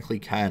technically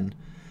can.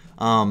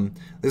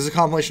 This is a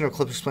compilation of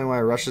clips explaining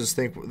why Russians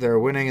think they're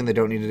winning and they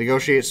don't need to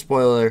negotiate.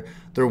 Spoiler,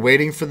 they're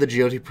waiting for the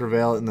GOP to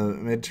prevail in the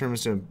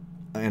midterms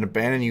and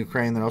abandon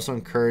Ukraine. They're also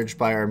encouraged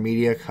by our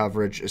media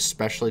coverage,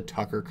 especially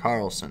Tucker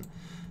Carlson.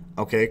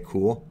 Okay,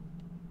 cool.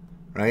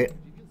 Right?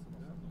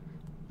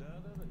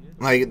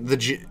 Like,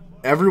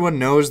 everyone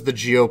knows the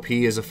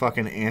GOP is a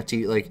fucking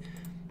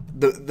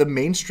the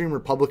mainstream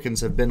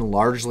Republicans have been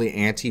largely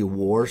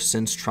anti-war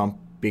since Trump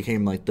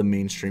became, like, the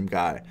mainstream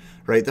guy,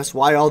 right? That's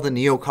why all the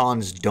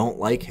neocons don't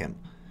like him,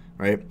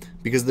 right?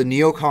 Because the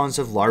neocons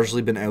have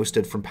largely been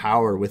ousted from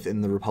power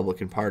within the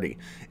Republican Party.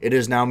 It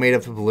is now made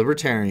up of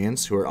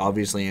libertarians, who are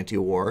obviously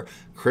anti-war,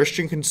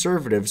 Christian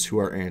conservatives, who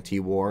are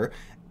anti-war,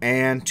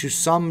 and to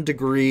some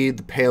degree,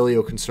 the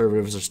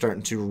paleo-conservatives are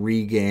starting to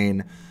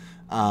regain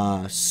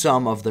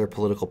some of their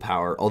political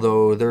power,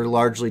 although they're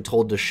largely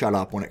told to shut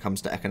up when it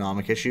comes to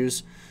economic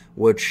issues,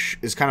 which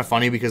is kind of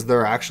funny because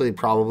they're actually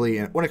probably,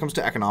 when it comes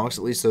to economics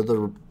at least, they're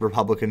the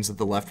Republicans that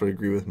the left would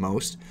agree with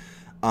most.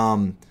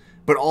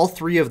 But all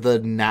three of the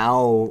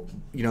now,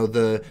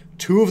 the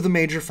two of the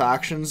major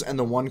factions and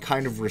the one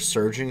kind of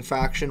resurging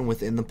faction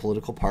within the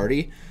political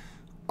party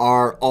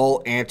are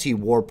all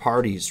anti-war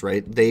parties,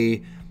 right?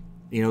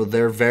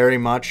 They're very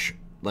much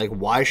like,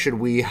 why should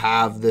we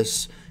have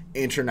this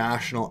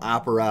international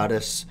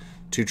apparatus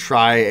to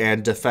try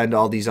and defend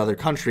all these other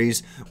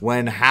countries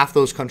when half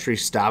those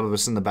countries stab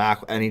us in the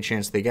back any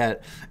chance they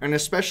get? And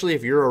especially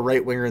if you're a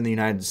right-winger in the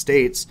United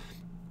States,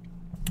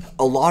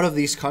 a lot of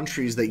these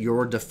countries that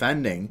you're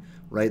defending,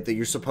 right, that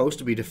you're supposed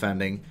to be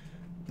defending,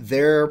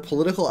 their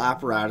political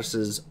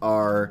apparatuses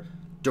are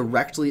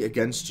directly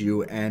against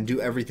you and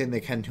do everything they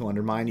can to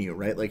undermine you,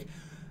 right? Like,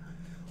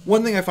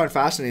 one thing I find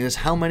fascinating is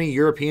how many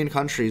European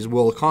countries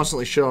will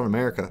constantly shit on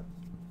America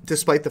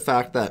despite the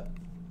fact that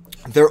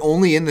they're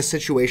only in the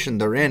situation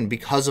they're in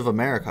because of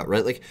America,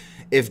 right? Like,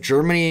 if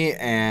Germany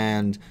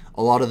and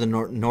a lot of the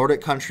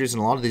Nordic countries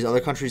and a lot of these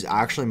other countries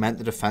actually met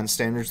the defense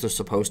standards they're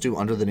supposed to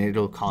under the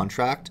NATO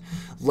contract,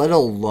 let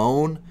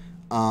alone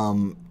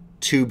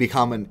to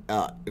become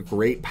a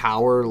great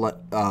power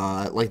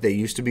like they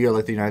used to be, or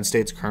like the United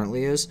States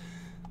currently is,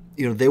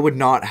 they would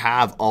not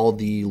have all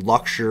the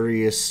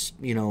luxurious,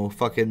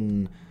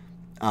 fucking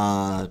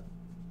health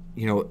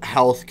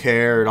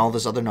care and all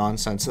this other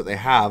nonsense that they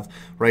have,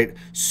 right?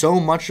 So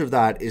much of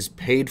that is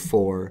paid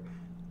for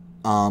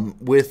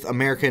with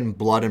American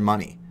blood and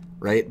money,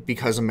 right?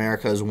 Because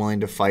America is willing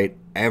to fight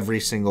every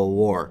single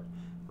war,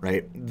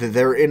 right?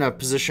 They're in a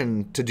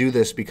position to do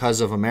this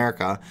because of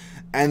America.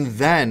 And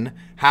then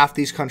half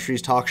these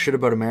countries talk shit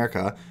about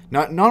America.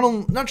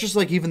 Not just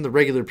like even the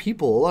regular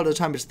people. A lot of the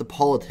time it's the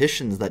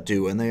politicians that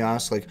do. And they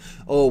ask like,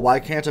 oh, why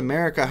can't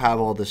America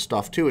have all this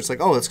stuff too? It's like,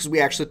 oh, it's because we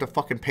actually have to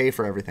fucking pay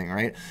for everything,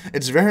 right?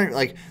 It's very,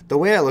 like, the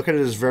way I look at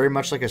it is very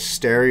much like a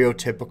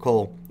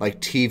stereotypical like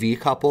TV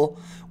couple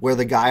where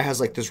the guy has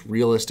like this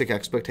realistic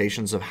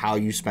expectations of how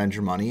you spend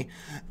your money.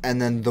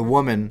 And then the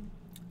woman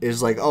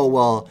is like, oh,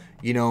 well,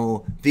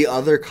 the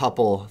other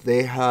couple,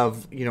 they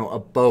have, a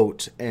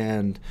boat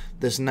and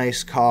this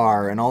nice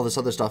car and all this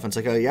other stuff. And it's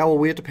like, oh, yeah, well,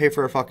 we have to pay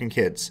for our fucking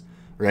kids,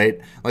 right?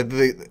 Like,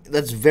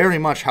 that's very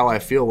much how I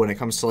feel when it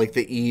comes to, like,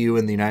 the EU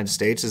and the United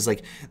States. Is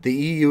like, the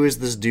EU is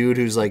this dude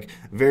who's, like,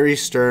 very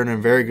stern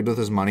and very good with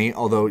his money,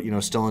 although,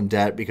 still in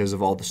debt because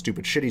of all the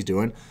stupid shit he's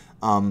doing.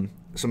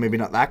 So maybe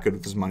not that good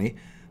with his money.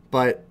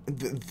 But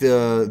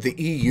the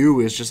EU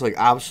is just like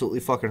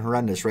absolutely fucking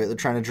horrendous, right? They're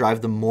trying to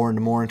drive them more and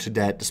more into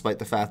debt, despite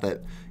the fact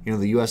that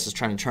the U.S. is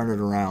trying to turn it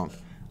around.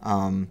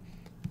 And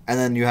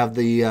then you have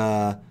the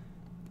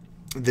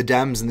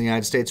Dems in the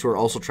United States who are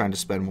also trying to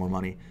spend more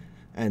money.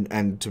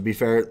 And to be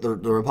fair, the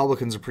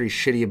Republicans are pretty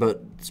shitty about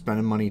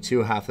spending money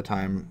too half the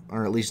time,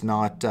 or at least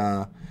not.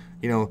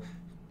 You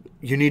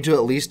need to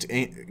at least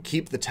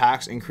keep the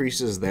tax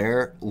increases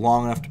there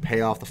long enough to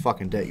pay off the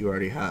fucking debt you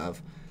already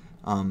have.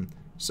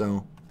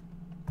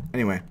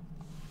 Anyway,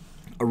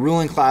 a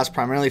ruling class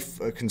primarily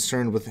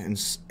concerned with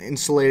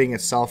insulating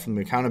itself from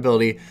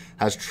accountability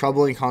has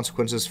troubling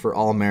consequences for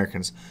all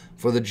Americans.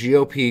 For the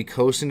GOP,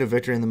 coasting to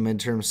victory in the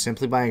midterms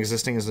simply by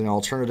existing as an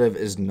alternative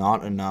is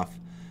not enough.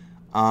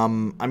 I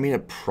mean,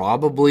 it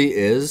probably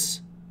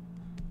is,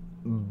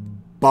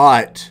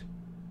 but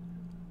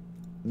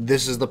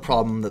this is the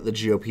problem that the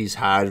GOP's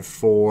had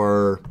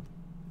for,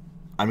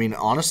 I mean,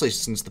 honestly,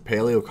 since the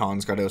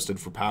paleocons got ousted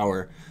for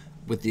power,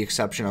 with the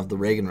exception of the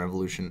Reagan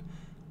Revolution.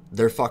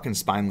 They're fucking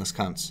spineless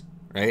cunts,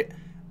 right?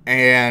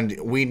 And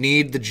we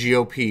need the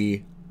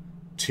GOP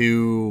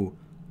to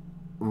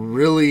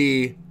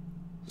really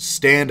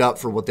stand up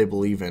for what they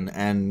believe in.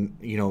 And,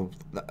 you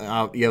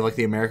have like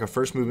the America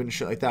First movement and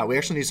shit like that. We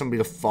actually need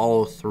somebody to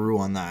follow through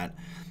on that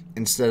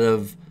instead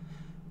of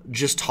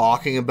just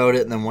talking about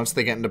it and then once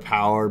they get into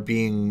power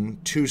being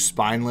too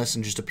spineless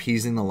and just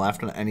appeasing the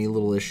left on any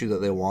little issue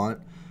that they want,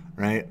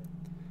 right?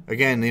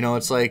 Again,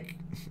 it's like...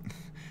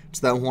 It's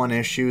that one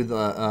issue,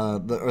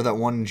 or that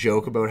one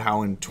joke about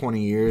how in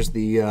 20 years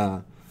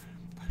the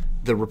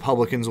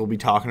Republicans will be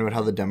talking about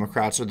how the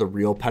Democrats are the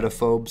real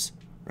pedophobes,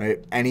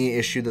 right? Any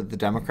issue that the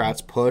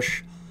Democrats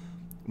push,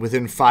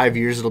 within 5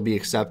 years it'll be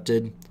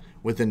accepted.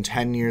 Within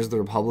 10 years, the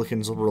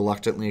Republicans will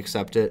reluctantly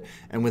accept it.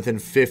 And within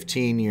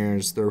 15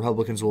 years, the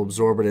Republicans will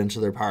absorb it into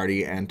their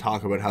party and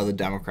talk about how the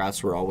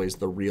Democrats were always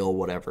the real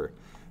whatever.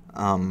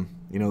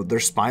 They're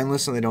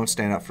spineless and they don't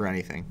stand up for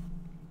anything.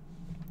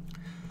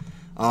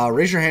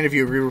 Raise your hand if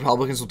you agree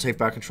Republicans will take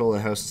back control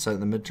of the House and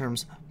Senate in the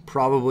midterms.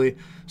 Probably.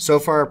 So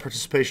far,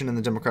 participation in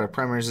the Democratic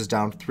primaries is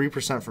down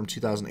 3% from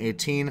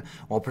 2018,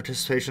 while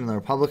participation in the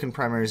Republican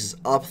primaries is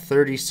up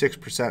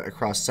 36%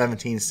 across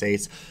 17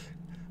 states,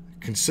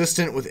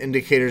 consistent with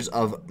indicators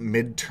of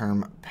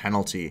midterm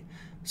penalty.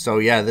 So,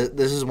 yeah,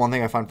 this is one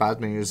thing I find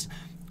fascinating is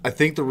I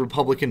think the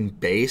Republican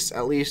base,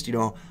 at least,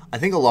 I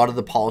think a lot of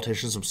the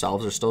politicians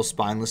themselves are still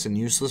spineless and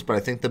useless, but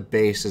I think the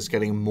base is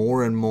getting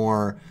more and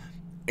more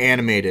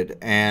animated.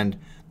 And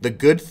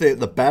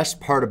the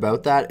best part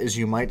about that is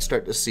you might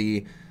start to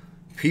see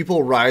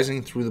people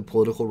rising through the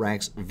political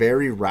ranks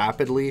very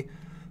rapidly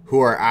who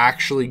are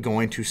actually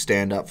going to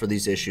stand up for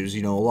these issues.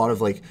 A lot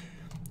of like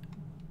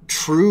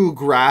true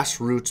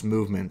grassroots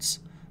movements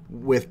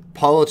with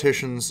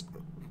politicians,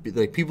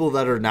 like people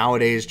that are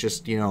nowadays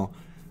just,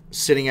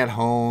 sitting at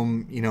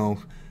home,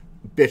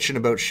 bitching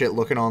about shit,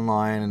 looking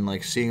online and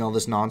like seeing all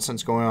this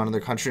nonsense going on in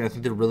their country. And I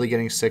think they're really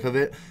getting sick of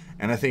it.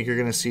 And I think you're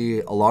going to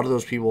see a lot of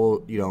those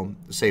people,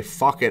 say,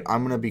 fuck it,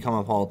 I'm going to become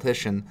a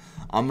politician.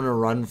 I'm going to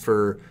run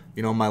for,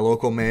 my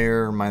local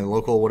mayor or my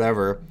local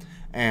whatever,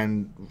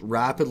 and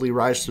rapidly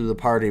rise through the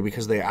party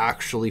because they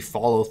actually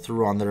follow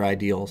through on their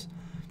ideals.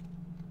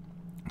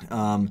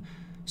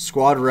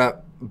 Squad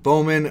Rep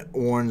Bowman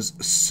warns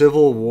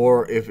civil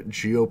war if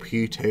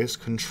GOP takes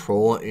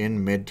control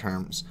in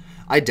midterms.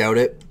 I doubt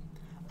it.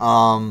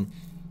 I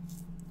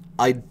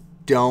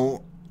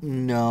don't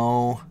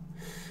know.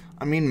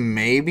 I mean,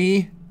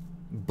 maybe,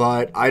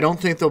 But I don't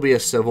think there'll be a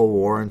civil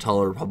war until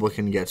a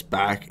Republican gets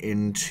back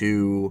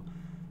into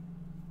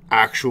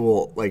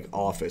actual like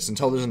office,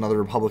 until there's another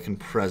Republican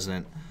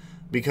president,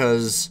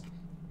 because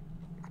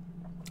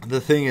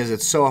the thing is,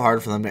 it's so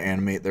hard for them to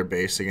animate their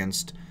base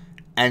against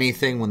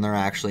anything when they're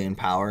actually in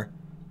power,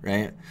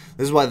 right?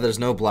 This is why there's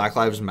no Black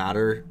Lives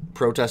Matter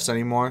protests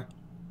anymore,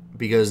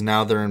 because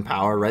now they're in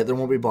power, right? There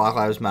won't be Black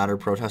Lives Matter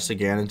protests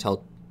again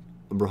until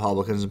the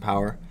Republicans in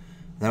power.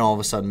 Then all of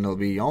a sudden it'll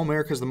be, oh,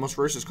 America's the most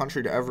racist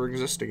country to ever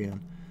exist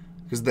again.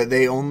 Because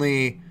they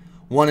only,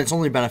 one, it's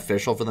only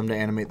beneficial for them to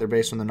animate their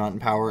base when they're not in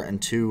power,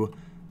 and two,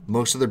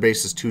 most of their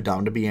base is too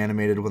dumb to be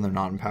animated when they're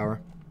not in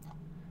power.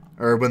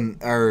 When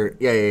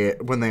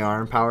they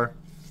are in power.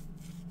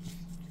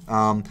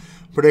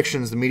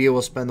 Predictions: the media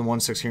will spend the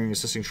 1/6 hearing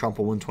insisting Trump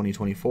will win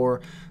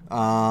 2024.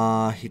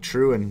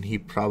 True, and he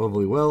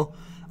probably will.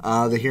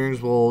 The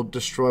hearings will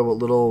destroy what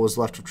little was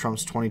left of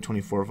Trump's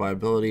 2024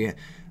 viability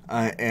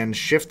and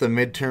shift the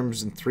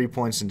midterms in 3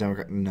 points in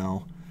Democrat.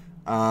 No.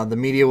 The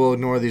media will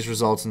ignore these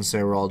results and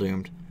say we're all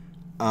doomed.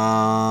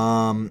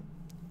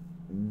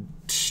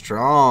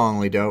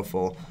 Strongly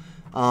doubtful.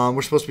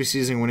 We're supposed to be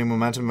seizing winning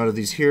momentum out of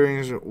these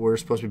hearings. We're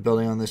supposed to be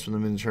building on this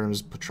when the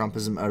midterms put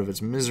Trumpism out of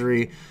its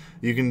misery.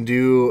 You can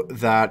do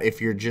that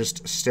if you're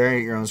just staring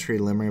at your own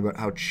screen, limbering about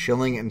how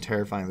chilling and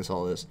terrifying this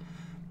all is.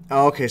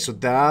 Okay, so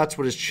that's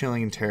what his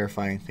chilling and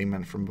terrifying thing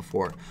meant from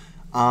before.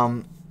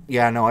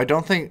 Yeah, no, I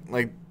don't think,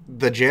 like,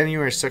 the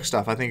January 6th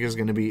stuff, I think, it's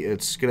going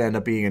to end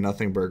up being a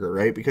nothing burger,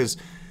 right? Because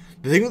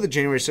the thing with the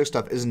January 6th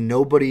stuff is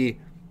nobody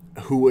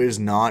who is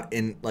not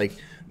in, like,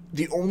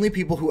 the only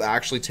people who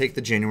actually take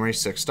the January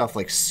 6th stuff,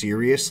 like,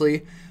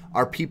 seriously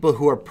are people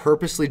who are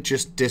purposely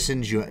just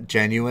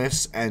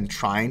disingenuous and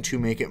trying to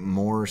make it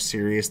more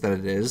serious than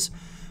it is,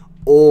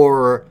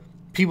 or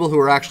people who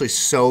are actually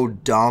so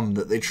dumb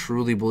that they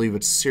truly believe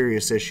it's a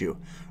serious issue,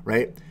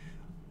 right?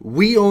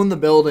 We own the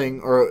building,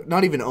 or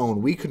not even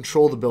own, we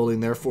control the building,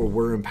 therefore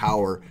we're in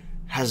power,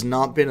 has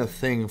not been a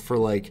thing for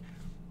like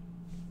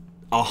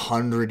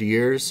 100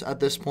 years at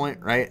this point,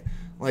 right?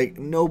 Like,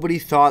 nobody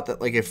thought that,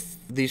 like, if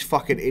these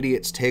fucking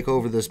idiots take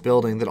over this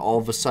building, that all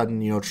of a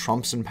sudden, you know,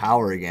 Trump's in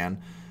power again,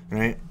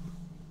 right?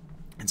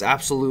 It's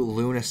absolute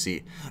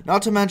lunacy.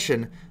 Not to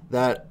mention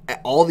that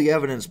all the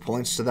evidence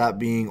points to that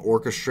being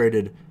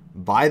orchestrated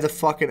by the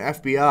fucking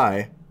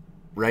FBI,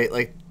 right?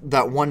 Like,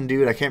 that one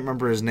dude, I can't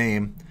remember his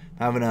name,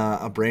 I'm having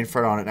a brain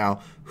fart on it now,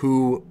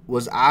 who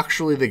was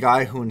actually the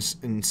guy who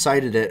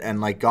incited it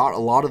and, like, got a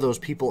lot of those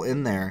people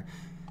in there,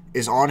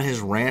 is on his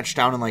ranch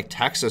down in, like,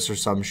 Texas or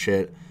some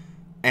shit,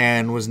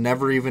 and was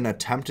never even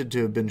attempted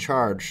to have been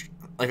charged.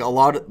 Like,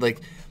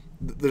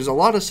 there's a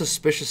lot of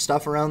suspicious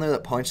stuff around there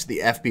that points to the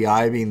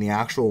FBI being the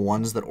actual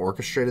ones that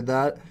orchestrated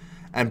that.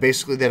 And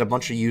basically they had a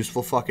bunch of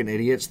useful fucking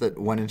idiots that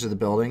went into the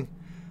building.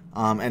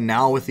 And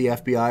now with the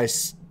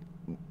FBI,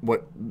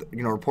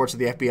 reports of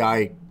the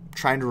FBI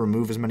trying to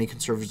remove as many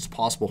conservatives as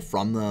possible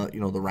from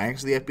the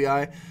ranks of the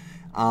FBI.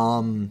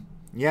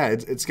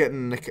 It's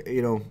getting,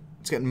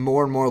 it's getting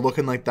more and more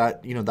looking like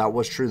that, that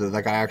was true,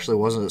 that guy actually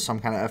wasn't some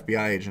kind of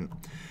FBI agent.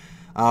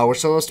 We're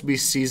supposed to be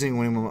seizing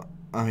winning.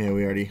 Oh, yeah,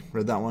 we already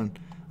read that one.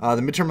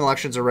 The midterm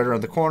elections are right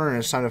around the corner, and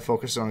it's time to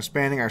focus on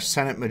expanding our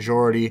Senate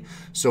majority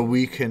so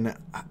we can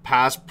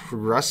pass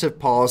progressive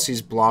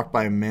policies blocked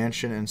by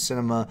Manchin and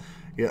Sinema.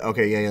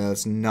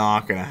 That's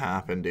not going to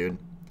happen, dude.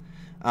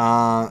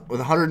 With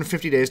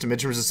 150 days to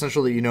midterms, it's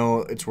essential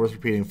that it's worth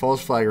repeating.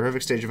 False flag,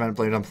 horrific stage event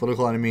blamed on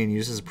political enemy and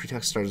used as a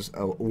pretext to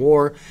start a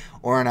war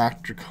or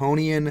enact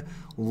draconian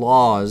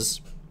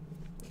laws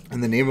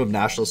in the name of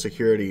national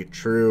security.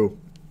 True.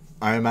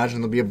 I imagine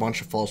there'll be a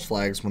bunch of false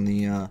flags when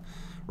the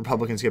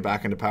Republicans get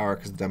back into power,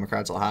 because the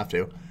Democrats will have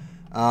to.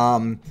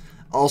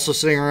 Also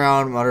sitting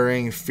around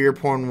muttering fear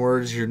porn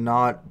words, you're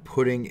not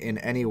putting in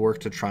any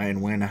work to try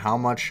and win. How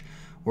much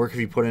work have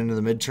you put into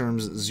the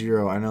midterms?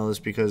 Zero. I know this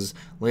because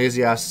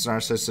lazy asses and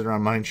narcissists sit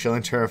around mine,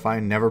 chilling,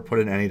 terrifying, never put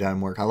in any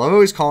damn work. I love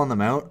always calling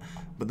them out,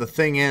 but the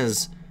thing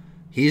is,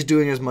 he's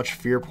doing as much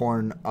fear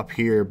porn up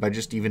here by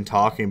just even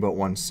talking about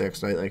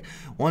 1/6, right? Like,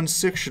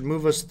 1/6 should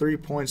move us 3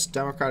 points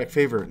Democratic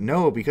favor.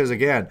 No, because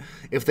again,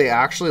 if they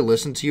actually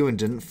listened to you and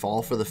didn't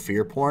fall for the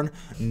fear porn,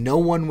 no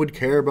one would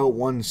care about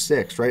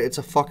 1/6, right? It's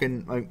a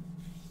fucking, like,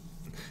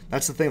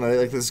 that's the thing.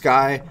 Like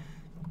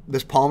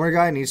this Palmer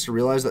guy needs to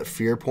realize that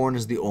fear porn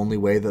is the only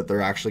way that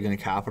they're actually going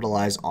to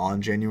capitalize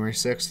on January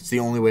 6th. It's the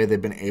only way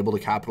they've been able to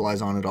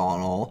capitalize on it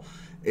all.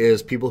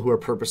 Is people who are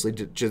purposely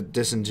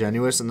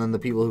disingenuous, and then the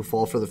people who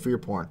fall for the fear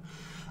porn.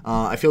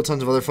 I feel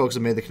tons of other folks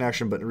have made the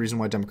connection, but the reason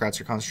why Democrats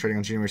are concentrating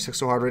on January 6th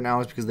so hard right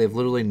now is because they have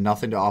literally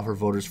nothing to offer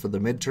voters for the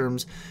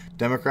midterms.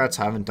 Democrats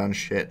haven't done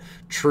shit.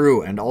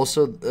 True, and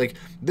also, like,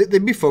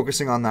 they'd be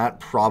focusing on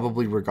that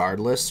probably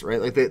regardless, right?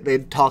 Like,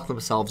 they'd talk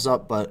themselves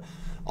up, but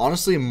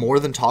honestly, more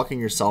than talking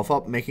yourself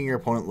up, making your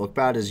opponent look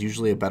bad is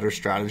usually a better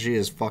strategy,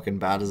 as fucking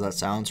bad as that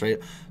sounds, right?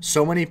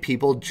 So many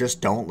people just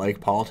don't like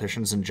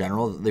politicians in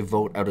general that they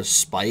vote out of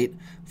spite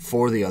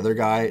for the other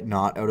guy,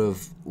 not out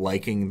of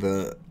liking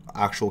the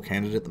actual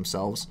candidate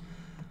themselves.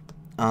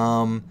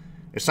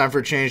 It's time for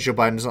a change. Joe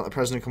Biden is not the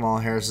president.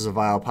 Kamala Harris is a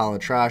vile pile of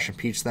trash.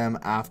 Impeach them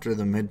after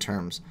the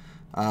midterms.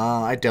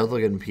 I doubt they'll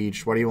get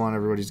impeached. Why do you want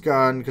everybody's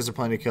gun? Because they're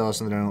planning to kill us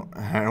and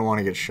I don't want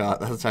to get shot.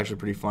 That's actually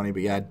pretty funny.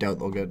 But yeah, I doubt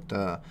they'll get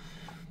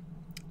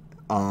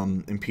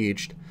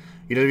impeached.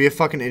 You'd have to be a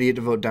fucking idiot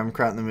to vote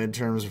Democrat in the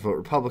midterms or vote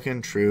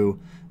Republican. True.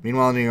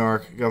 Meanwhile, in New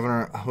York,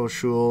 Governor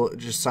Hochul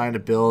just signed a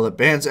bill that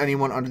bans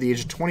anyone under the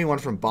age of 21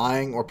 from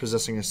buying or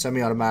possessing a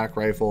semi-automatic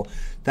rifle.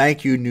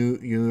 Thank you, New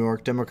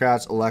York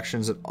Democrats.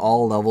 Elections at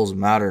all levels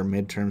matter.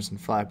 Midterms in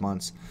 5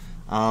 months.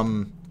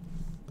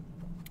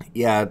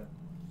 Yeah,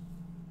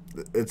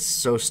 it's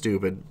so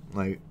stupid.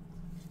 Like,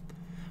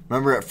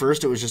 remember at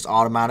first it was just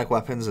automatic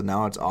weapons, and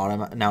now it's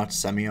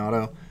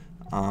semi-auto.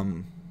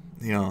 You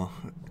know,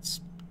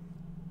 it's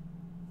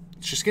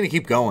just gonna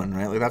keep going,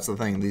 right? Like, that's the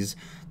thing.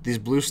 These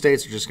blue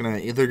states are just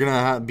either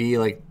gonna be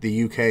like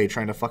the UK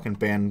trying to fucking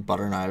ban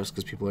butter knives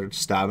because people are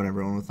stabbing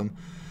everyone with them.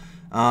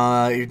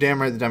 You're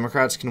damn right. The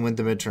Democrats can win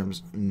the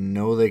midterms.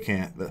 No, they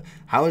can't.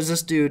 How is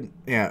this dude?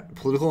 Yeah,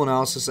 political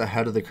analysis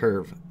ahead of the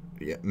curve.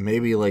 Yeah,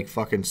 maybe like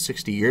fucking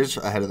 60 years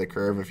ahead of the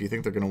curve if you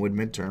think they're gonna win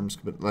midterms,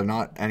 but they're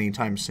not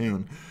anytime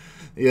soon.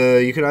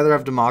 You could either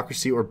have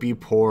democracy or be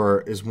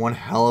poor is one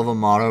hell of a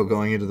motto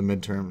going into the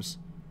midterms.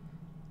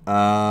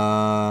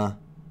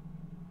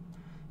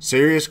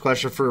 Serious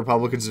question for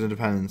Republicans and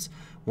independents.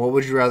 What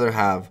would you rather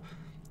have?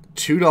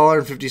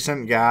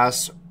 $2.50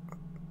 gas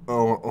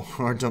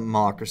or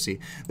democracy?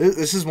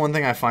 This is one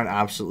thing I find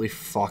absolutely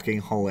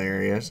fucking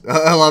hilarious.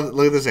 I love it.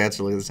 Look at this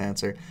answer. Look at this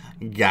answer.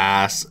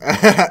 Gas.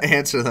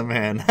 Answer the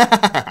man.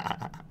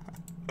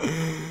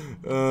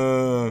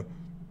 Oh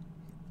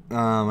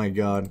my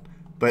god.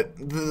 But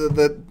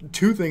the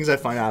two things I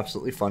find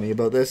absolutely funny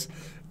about this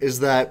is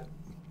that,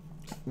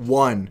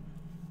 one,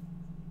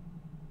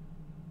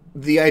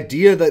 the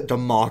idea that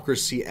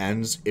democracy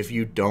ends if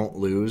you don't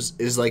lose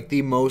is like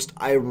the most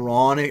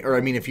ironic, or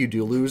I mean if you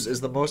do lose, is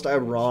the most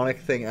ironic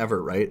thing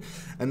ever, right?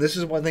 And this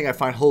is one thing I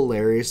find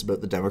hilarious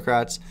about the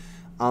Democrats,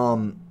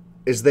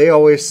 is they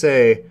always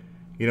say,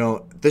 you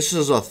know, this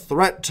is a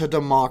threat to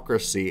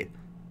democracy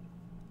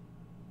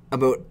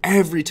about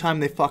every time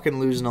they fucking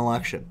lose an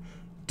election,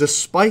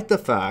 despite the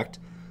fact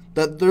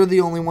that they're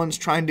the only ones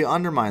trying to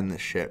undermine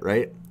this shit,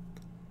 right?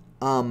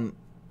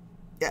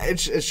 Yeah,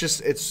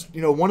 it's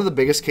you know, one of the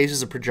biggest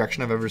cases of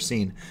projection I've ever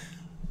seen,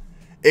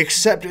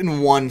 except in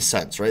one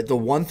sense, right? The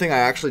one thing I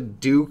actually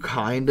do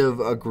kind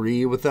of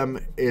agree with them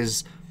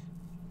is,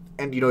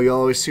 and you know, you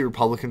always see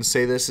Republicans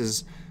say this,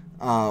 is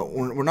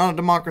we're not a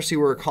democracy,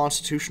 we're a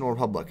constitutional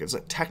republic. It's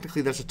like,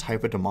 technically that's a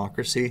type of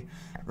democracy,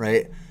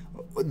 right?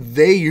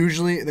 They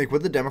usually, like,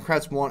 what the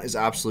Democrats want is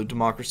absolute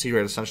democracy,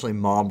 right? Essentially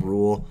mob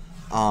rule,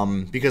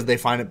 because they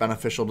find it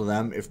beneficial to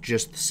them if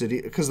just the city,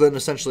 because then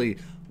essentially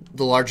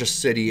the largest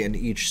city in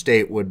each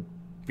state would,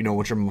 you know,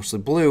 which are mostly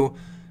blue,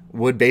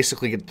 would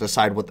basically get to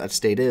decide what that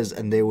state is,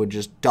 and they would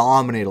just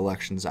dominate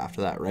elections after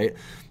that, right?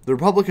 The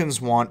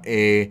Republicans want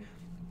a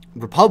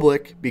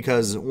republic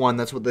because, one,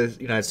 that's what the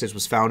United States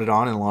was founded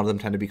on, and a lot of them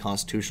tend to be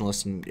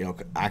constitutionalists and, you know,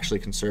 actually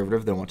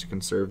conservative. They want to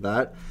conserve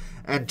that.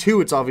 And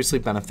two, it's obviously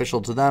beneficial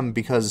to them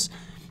because,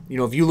 you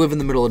know, if you live in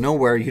the middle of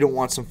nowhere, you don't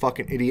want some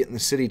fucking idiot in the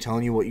city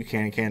telling you what you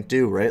can and can't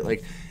do, right?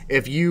 Like,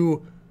 if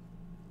you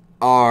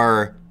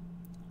are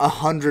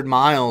 100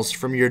 miles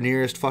from your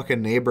nearest fucking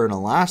neighbor in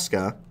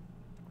Alaska,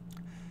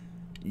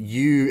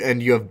 you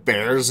have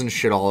bears and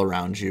shit all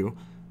around you,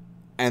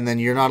 and then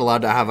you're not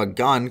allowed to have a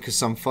gun because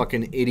some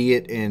fucking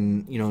idiot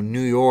in, you know,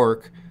 New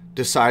York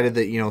decided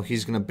that, you know,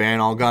 he's going to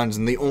ban all guns,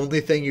 and the only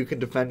thing you can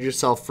defend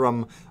yourself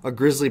from a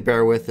grizzly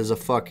bear with is a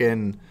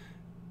fucking,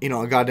 you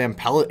know, a goddamn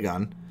pellet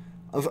gun.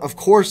 Of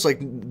course, like,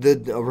 the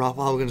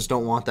Republicans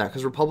don't want that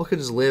because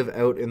Republicans live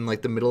out in,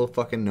 like, the middle of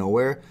fucking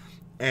nowhere,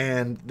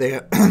 and they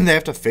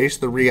have to face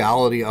the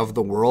reality of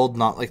the world,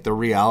 not like the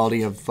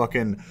reality of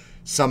fucking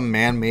some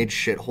man-made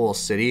shithole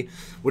city,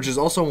 which is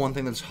also one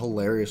thing that's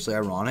hilariously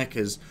ironic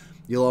is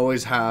you'll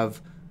always have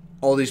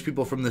all these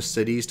people from the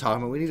cities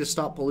talking about, we need to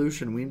stop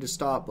pollution, we need to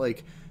stop,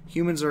 like,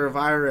 humans are a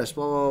virus,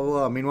 blah, blah,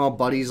 blah. Meanwhile,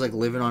 Buddy's, like,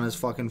 living on his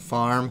fucking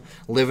farm,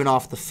 living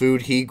off the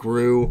food he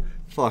grew,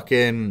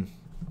 fucking,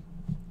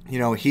 you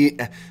know,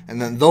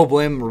 and then they'll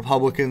blame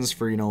Republicans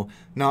for, you know,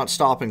 not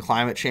stopping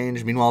climate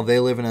change. Meanwhile, they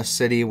live in a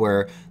city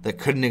where that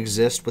couldn't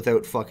exist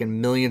without fucking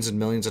millions and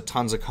millions of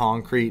tons of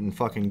concrete and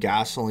fucking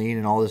gasoline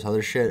and all this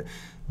other shit.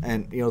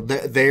 And, you know,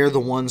 they're the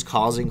ones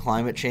causing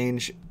climate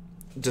change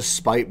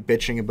despite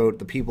bitching about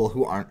the people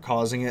who aren't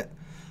causing it.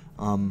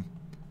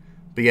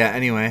 But yeah,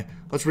 anyway,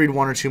 let's read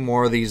one or two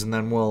more of these and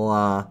then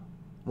we'll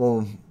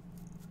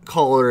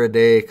call her a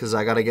day because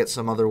I got to get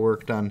some other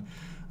work done.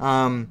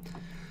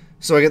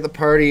 So I get the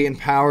party in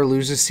power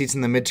loses seats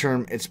in the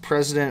midterm. It's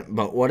president,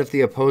 but what if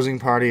the opposing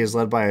party is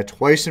led by a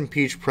twice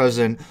impeached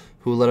president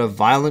who led a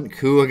violent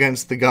coup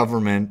against the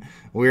government?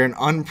 We're in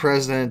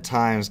unprecedented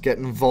times. Get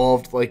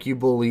involved like you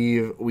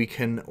believe we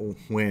can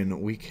win.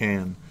 We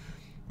can.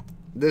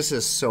 This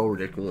is so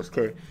ridiculous.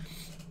 Okay.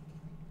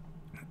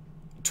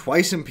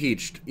 Twice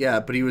impeached. Yeah,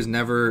 but he was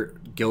never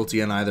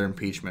guilty on either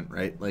impeachment,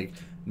 right? Like,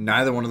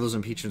 Neither one of those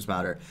impeachments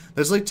matter.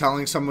 That's like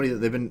telling somebody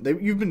that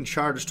you've been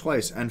charged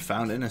twice and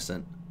found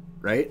innocent,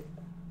 right?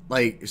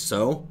 Like,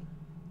 so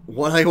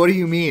what do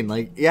you mean?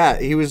 Like, yeah,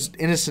 he was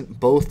innocent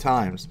both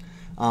times.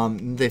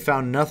 They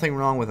found nothing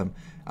wrong with him.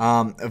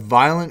 A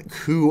violent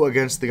coup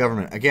against the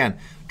government. Again,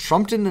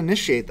 Trump didn't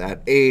initiate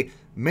that. A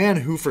man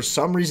who for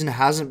some reason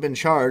hasn't been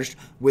charged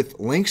with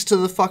links to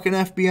the fucking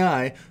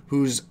FBI,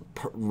 who's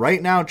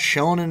right now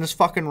chilling in his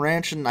fucking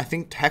ranch in, I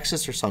think,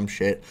 Texas or some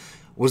shit,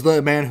 was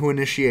the man who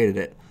initiated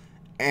it.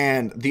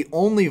 And the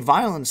only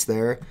violence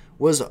there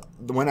was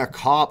when a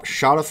cop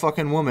shot a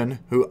fucking woman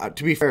who,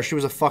 to be fair, she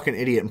was a fucking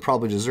idiot and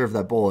probably deserved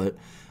that bullet.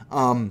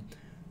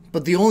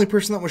 But the only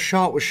person that was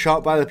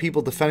shot by the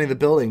people defending the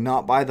building,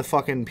 not by the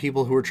fucking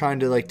people who were trying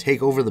to, like,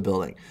 take over the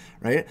building,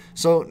 right?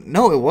 So,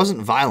 no, it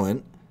wasn't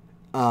violent.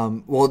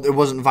 Well, it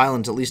wasn't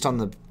violent, at least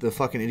on the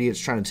fucking idiots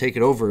trying to take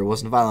it over. It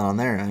wasn't violent on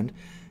their end.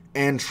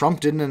 And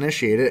Trump didn't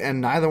initiate it,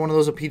 and neither one of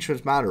those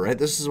impeachments matter, right?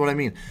 This is what I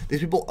mean. These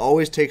people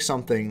always take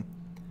something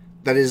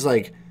that is,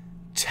 like,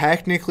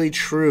 technically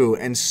true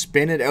and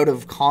spin it out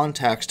of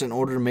context in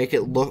order to make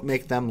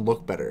them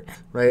look better,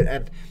 right?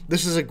 And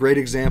this is a great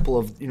example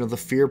of, you know, the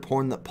fear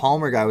porn that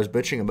Palmer guy was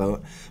bitching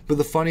about. But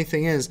the funny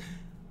thing is,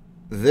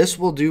 this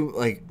will do,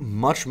 like,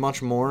 much,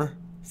 much more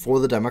for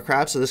the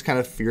Democrats. So this kind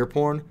of fear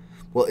porn,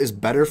 well, is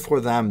better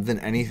for them than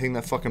anything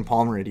that fucking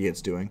Palmer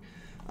idiot's doing.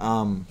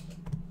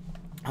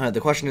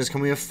 The question is,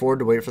 can we afford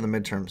to wait for the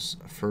midterms?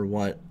 For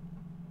what?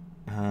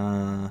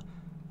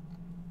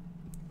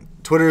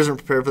 Twitter isn't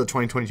prepared for the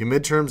 2022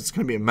 midterms. It's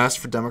going to be a mess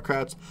for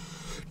Democrats.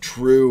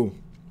 True.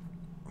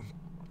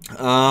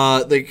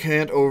 They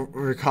can't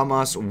overcome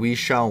us. We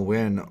shall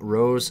win.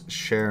 Rose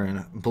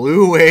Sharon.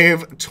 Blue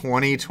Wave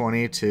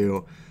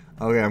 2022.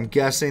 Okay, I'm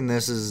guessing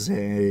this is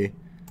a...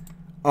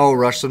 Oh,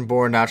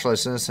 Russian-born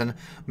naturalized citizen.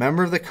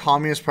 Member of the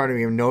Communist Party,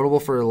 became notable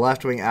for her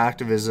left-wing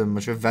activism,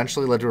 which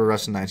eventually led to her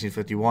arrest in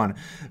 1951.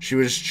 She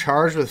was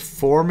charged with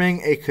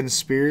forming a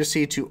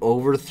conspiracy to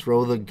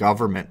overthrow the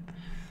government.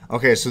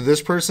 Okay, so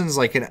this person's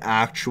like an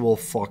actual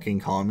fucking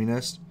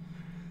communist.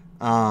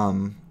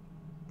 Like,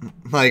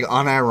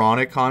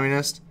 unironic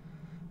communist.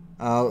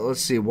 Let's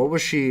see, what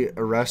was she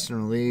arrested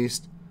and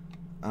released?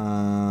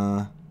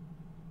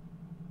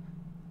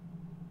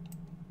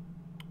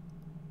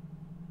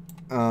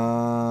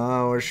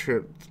 Where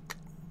should...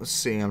 Let's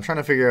see, I'm trying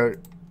to figure out...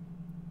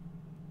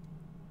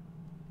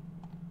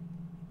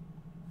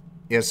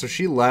 Yeah, so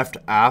she left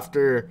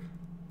after...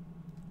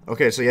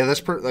 Okay, so yeah,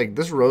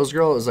 this Rose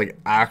girl is, like,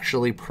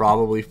 actually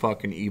probably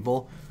fucking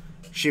evil.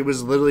 She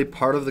was literally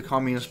part of the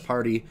Communist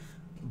Party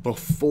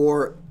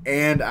before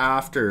and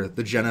after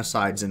the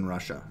genocides in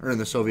Russia, or in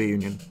the Soviet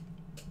Union.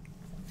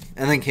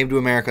 And then came to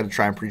America to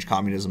try and preach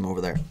communism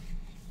over there.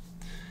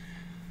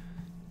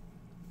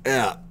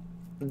 Yeah.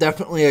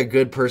 Definitely a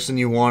good person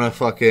you want to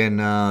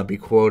fucking be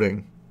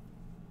quoting.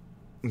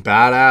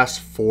 Badass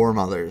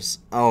foremothers.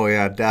 Oh,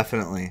 yeah,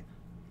 definitely.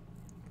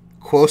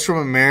 Quotes from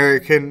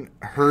American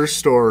Her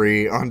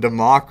Story on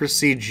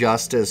democracy,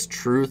 justice,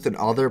 truth, and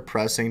other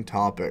pressing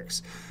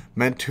topics.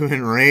 Meant to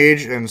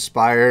enrage,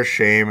 inspire,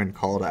 shame, and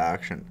call to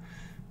action.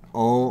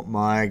 Oh,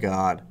 my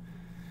God.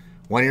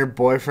 When your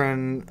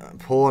boyfriend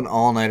pull an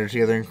all-nighter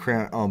together and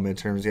cram... Oh,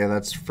 midterms. Yeah,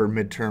 that's for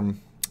midterm.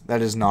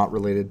 That is not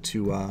related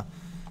to...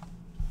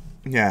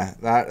 Yeah,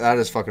 that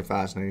is fucking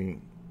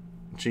fascinating.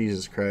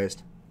 Jesus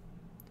Christ.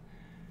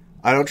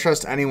 I don't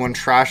trust anyone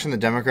trashing the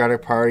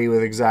Democratic Party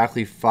with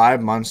exactly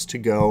 5 months to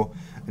go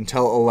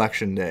until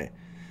Election Day.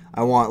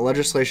 I want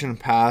legislation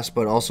passed,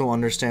 but also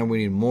understand we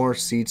need more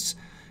seats.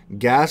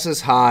 Gas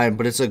is high,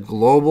 but it's a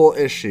global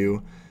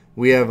issue.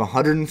 We have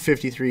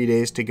 153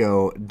 days to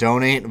go.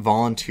 Donate,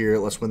 volunteer,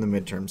 let's win the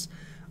midterms.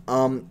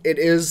 It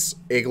is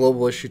a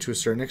global issue to a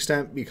certain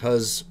extent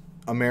because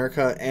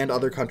America and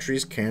other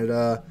countries,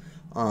 Canada...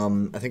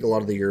 I think a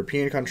lot of the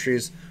European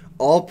countries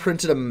all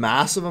printed a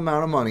massive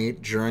amount of money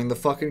during the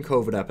fucking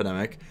COVID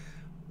epidemic.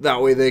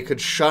 That way they could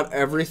shut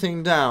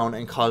everything down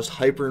and cause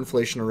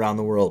hyperinflation around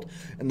the world.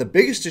 And the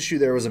biggest issue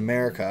there was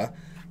America,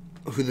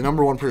 who the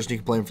number one person you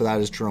can blame for that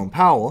is Jerome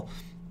Powell,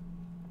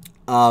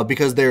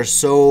 because they're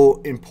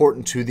so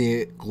important to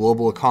the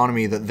global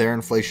economy that their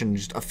inflation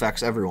just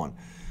affects everyone.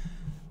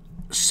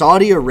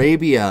 Saudi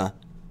Arabia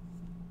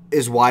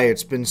is why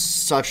it's been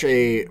such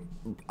a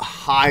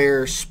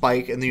higher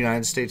spike in the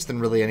United States than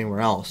really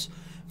anywhere else,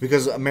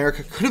 because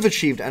America could have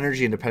achieved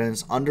energy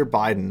independence under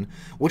Biden,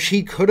 which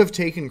he could have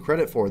taken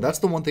credit for. That's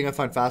the one thing I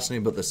find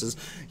fascinating about this is,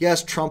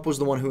 yes, Trump was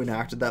the one who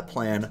enacted that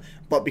plan,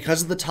 but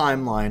because of the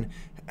timeline,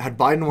 had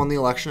Biden won the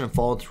election and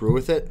followed through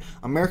with it,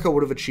 America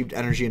would have achieved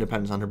energy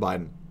independence under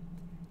Biden.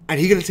 And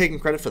he could have taken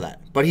credit for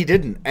that, but he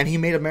didn't. And he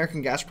made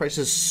American gas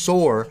prices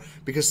soar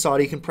because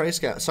Saudi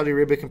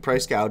Arabia can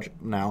price gouge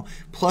now,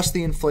 plus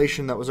the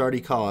inflation that was already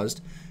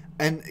caused.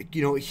 And,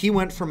 you know, he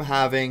went from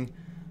having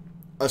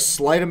a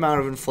slight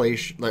amount of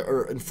inflation,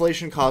 or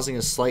inflation causing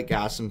a slight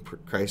gas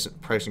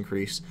price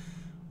increase,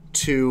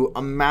 to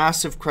a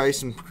massive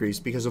price increase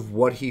because of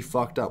what he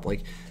fucked up.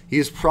 Like, he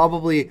is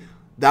probably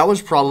that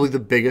was probably the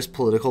biggest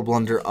political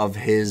blunder of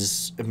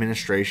his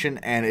administration,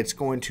 and it's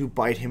going to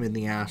bite him in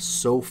the ass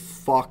so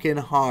fucking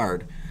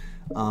hard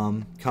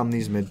come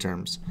these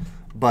midterms.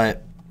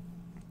 But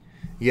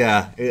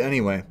yeah,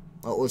 anyway,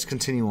 let's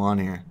continue on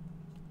here.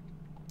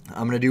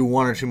 I'm going to do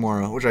one or two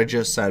more, which I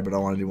just said, but I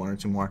want to do one or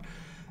two more.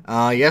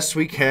 Yes,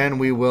 we can.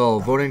 We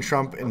will. Voting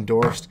Trump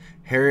endorsed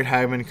Harriet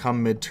Hagman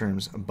come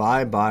midterms.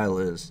 Bye-bye,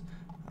 Liz.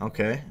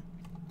 Okay.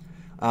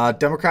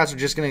 Democrats are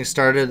just getting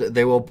started.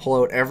 They will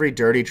pull out every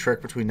dirty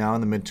trick between now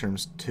and the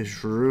midterms.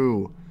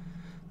 True.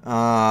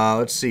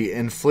 Let's see.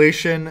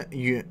 Inflation.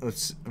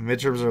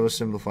 Midterms are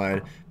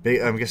simplified.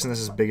 I'm guessing this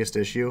is biggest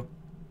issue.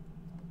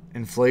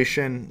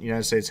 Inflation.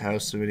 United States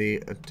House Committee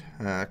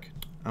attack.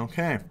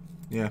 Okay.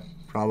 Yeah,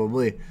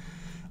 probably.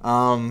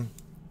 I'll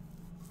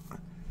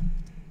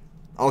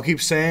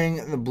keep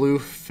saying the blue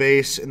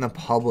face in the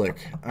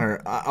public,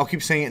 or I'll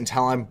keep saying it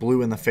until I'm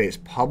blue in the face.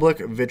 Public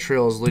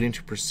vitriol is leading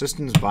to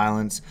persistent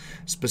violence.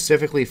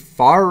 Specifically,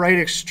 far-right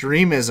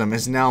extremism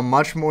is now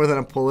much more than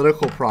a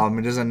political problem.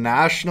 It is a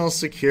national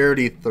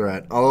security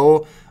threat.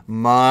 Oh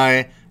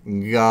my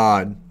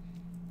God.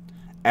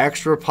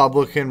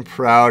 Ex-Republican,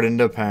 proud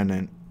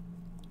independent.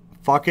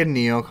 Fucking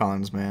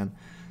neocons, man.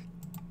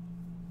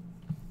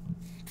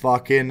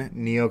 Fucking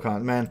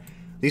neocons, man.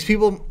 These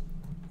people...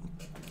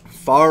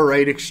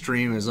 Far-right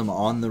extremism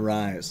on the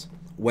rise.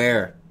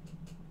 Where?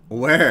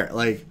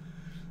 Like,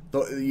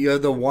 you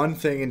have the one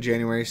thing in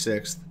January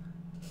 6th,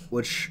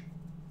 which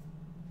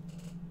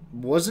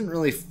wasn't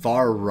really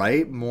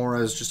far-right, more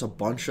as just a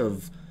bunch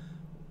of,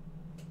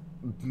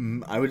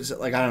 I would say,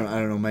 like, I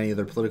don't know many of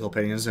their political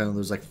opinions. I know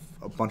there's, like,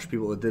 a bunch of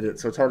people that did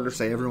it, so it's hard to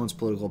say everyone's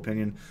political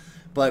opinion.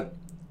 But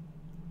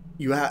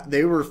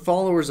they were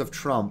followers of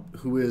Trump,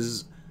 who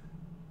is...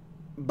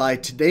 by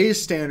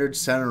today's standards,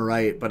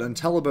 center-right, but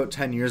until about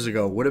 10 years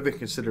ago, would have been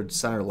considered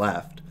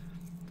center-left.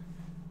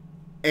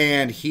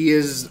 And he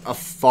is a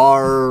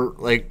far,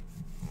 like,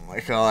 oh my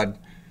God.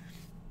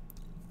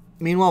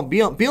 Meanwhile,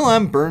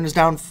 BLM burns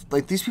down,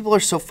 like, these people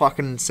are so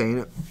fucking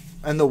insane.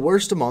 And the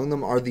worst among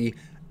them are the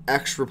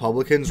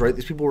ex-Republicans, right?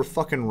 These people were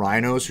fucking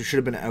rhinos who should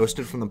have been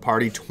ousted from the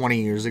party 20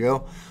 years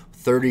ago,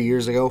 30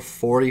 years ago,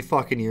 40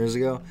 fucking years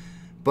ago.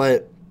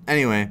 But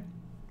anyway,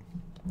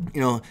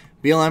 you know,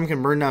 BLM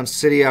can burn down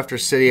city after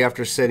city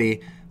after city,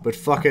 but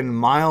fucking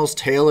Miles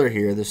Taylor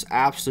here, this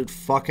absolute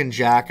fucking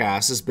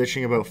jackass, is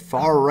bitching about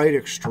far-right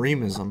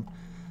extremism,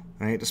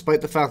 right?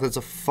 Despite the fact that it's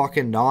a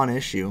fucking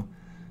non-issue.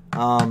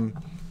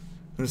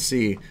 Let's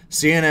see.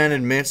 CNN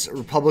admits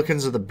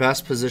Republicans are the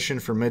best position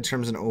for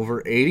midterms in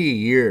over 80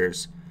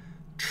 years.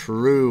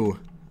 True.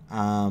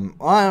 Well,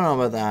 I don't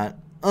know about that.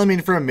 I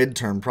mean, for a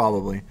midterm,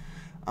 probably.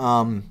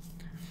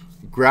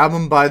 Grab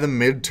them by the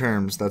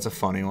midterms. That's a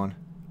funny one.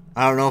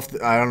 I don't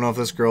know if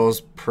this girl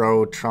is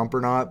pro-Trump or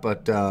not,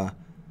 but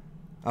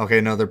okay,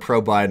 no, they're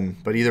pro-Biden.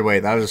 But either way,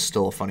 that is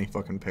still a funny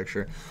fucking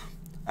picture.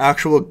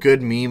 Actual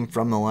good meme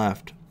from the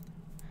left.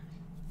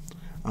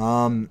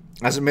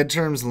 As the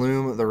midterms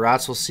loom, the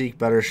rats will seek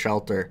better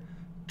shelter.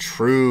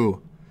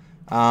 True.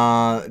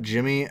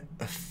 Jimmy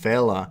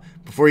Fela.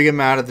 Before you get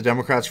mad at the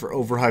Democrats for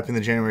overhyping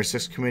the January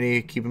 6th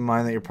committee, keep in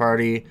mind that your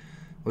party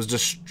was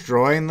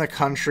destroying the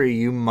country.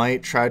 You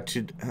might try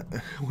to...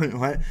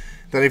 what?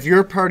 That if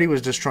your party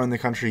was destroying the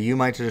country, you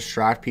might to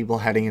distract people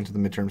heading into the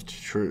midterms.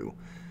 True.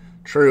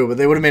 But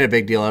they would have made a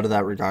big deal out of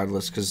that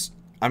regardless, because,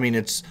 I mean,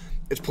 it's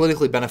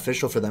politically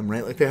beneficial for them,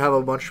 right? Like, they have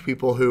a bunch of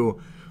people who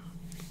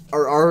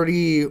are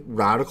already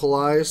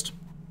radicalized,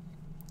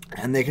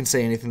 and they can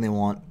say anything they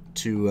want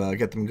to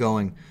get them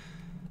going.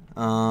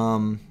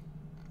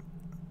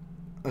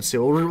 Let's see.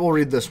 We'll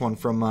read this one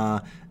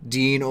from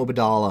Dean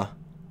Obadala.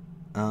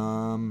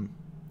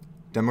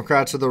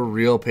 Democrats are the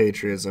real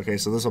patriots. Okay,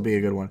 so this will be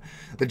a good one.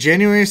 The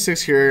January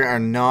 6th hearings are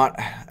not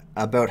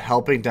about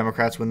helping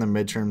Democrats win their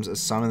midterms, as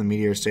some in the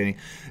media are stating.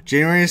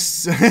 January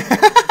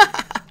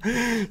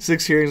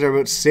 6th hearings are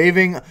about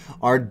saving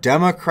our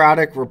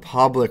democratic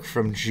republic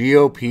from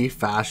GOP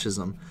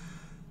fascism.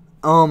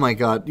 Oh my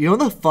God. You know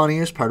what the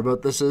funniest part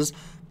about this is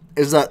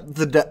that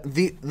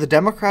the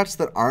Democrats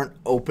that aren't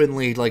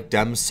openly like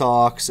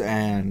Demsocs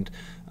and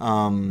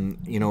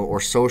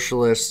or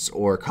socialists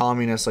or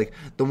communists, like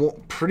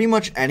pretty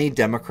much any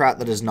Democrat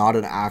that is not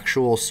an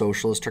actual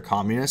socialist or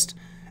communist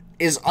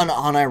is an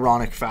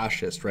unironic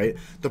fascist, right?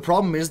 The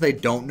problem is they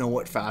don't know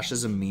what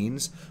fascism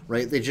means,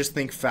 right? They just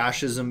think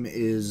fascism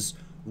is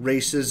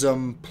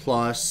racism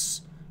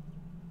plus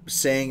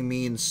saying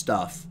mean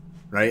stuff,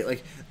 right?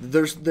 Like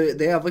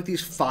they have like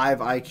these 5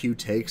 IQ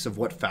takes of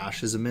what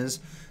fascism is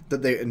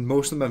and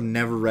most of them have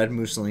never read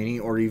Mussolini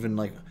or even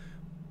like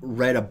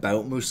read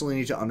about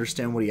Mussolini to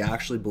understand what he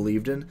actually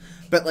believed in.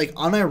 But like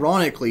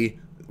unironically,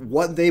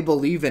 what they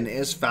believe in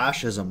is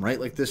fascism, right?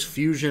 Like this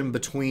fusion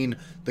between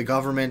the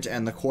government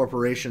and the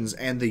corporations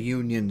and the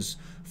unions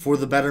for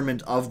the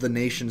betterment of the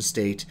nation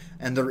state.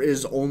 And there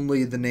is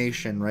only the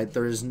nation, right?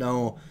 There is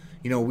no,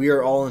 we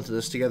are all into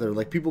this together.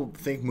 Like people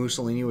think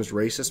Mussolini was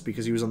racist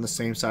because he was on the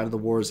same side of the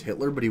war as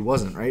Hitler, but he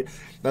wasn't, right?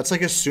 That's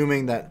like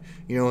assuming that,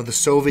 the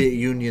Soviet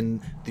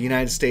Union, the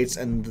United States,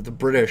 and the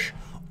British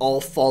all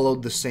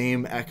followed the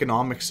same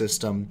economic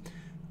system,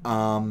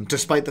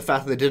 despite the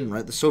fact that they didn't,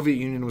 right? The Soviet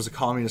Union was a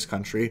communist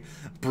country.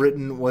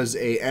 Britain was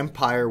a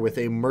empire with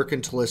a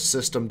mercantilist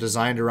system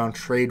designed around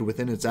trade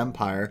within its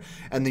empire.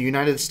 And the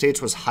United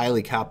States was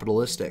highly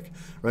capitalistic,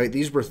 right?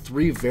 These were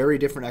three very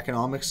different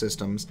economic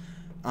systems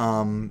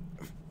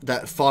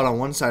that fought on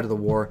one side of the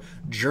war.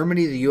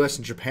 Germany, the US,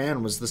 and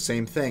Japan was the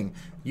same thing.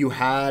 You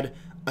had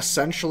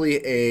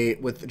essentially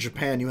with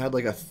Japan, you had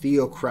like a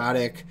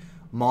theocratic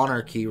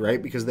monarchy,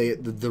 right? Because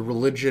the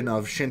religion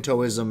of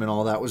Shintoism and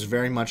all that was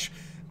very much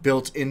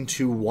built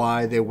into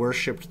why they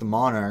worshipped the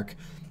monarch,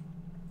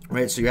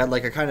 right? So you had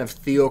like a kind of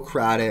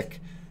theocratic,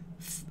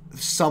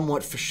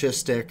 somewhat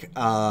fascistic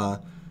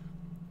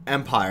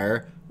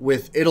empire,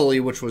 with Italy,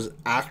 which was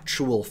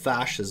actual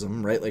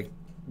fascism, right? Like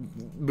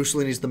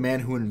Mussolini's the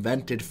man who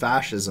invented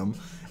fascism,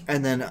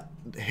 and then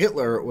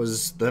Hitler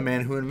was the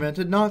man who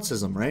invented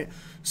Nazism, right?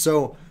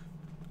 So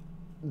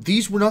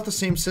these were not the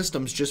same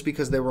systems just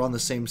because they were on the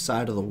same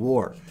side of the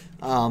war.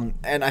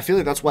 And I feel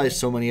like that's why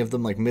so many of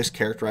them like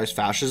mischaracterize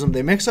fascism.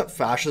 They mix up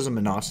fascism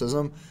and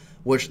Nazism,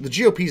 which the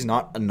GOP is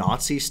not a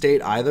Nazi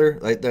state either.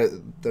 Like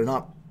they're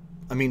not.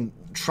 I mean,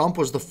 Trump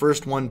was the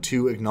first one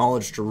to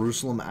acknowledge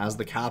Jerusalem as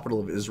the capital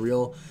of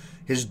Israel.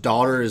 His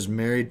daughter is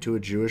married to a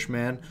Jewish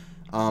man.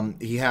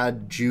 He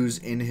had Jews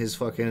in his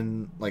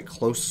fucking like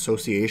close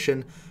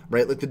association,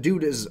 right? Like the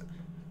dude has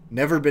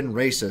never been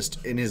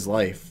racist in his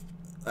life.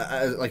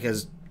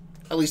 As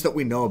at least that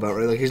we know about,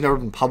 right? Like he's never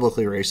been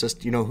publicly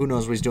racist. You know, who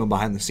knows what he's doing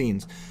behind the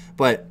scenes.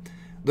 But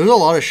there's a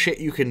lot of shit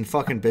you can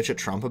fucking bitch at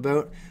Trump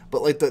about.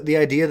 But like the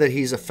idea that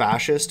he's a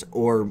fascist,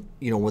 or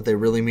you know what they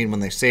really mean when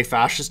they say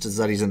fascist is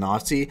that he's a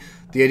Nazi.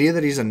 The idea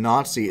that he's a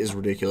Nazi is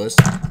ridiculous.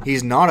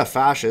 He's not a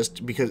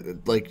fascist because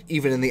like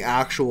even in the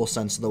actual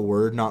sense of the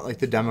word, not like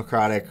the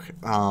democratic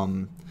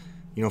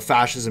you know,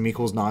 fascism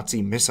equals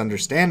Nazi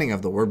misunderstanding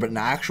of the word, but an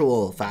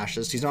actual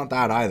fascist, he's not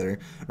that either,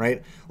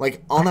 right?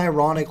 Like,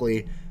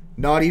 unironically,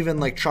 not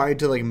even, like, trying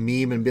to, like,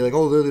 meme and be like,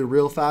 oh, they're the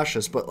real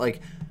fascists, but,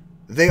 like,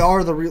 they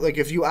are the real, like,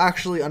 if you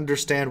actually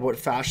understand what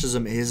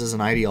fascism is as an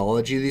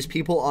ideology, these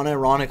people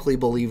unironically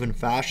believe in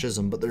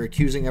fascism, but they're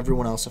accusing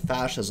everyone else of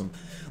fascism.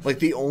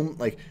 Like,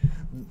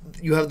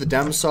 you have the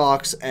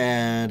Demsocs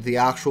and the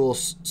actual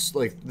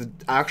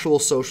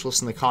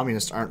socialists and the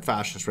communists aren't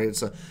fascists, right?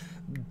 It's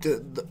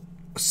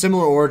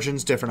similar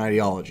origins, different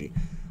ideology.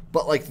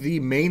 But like the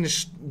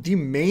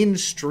mainstream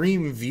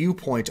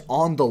viewpoint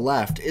on the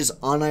left is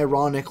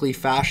unironically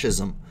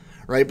fascism,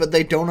 right? But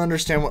they don't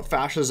understand what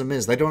fascism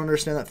is. They don't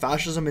understand that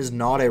fascism is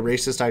not a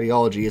racist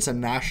ideology. It's a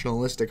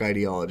nationalistic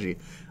ideology.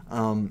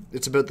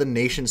 It's about the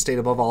nation state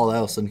above all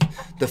else and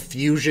the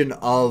fusion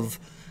of,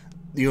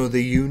 you know,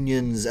 the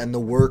unions and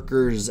the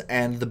workers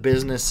and the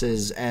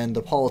businesses and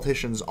the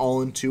politicians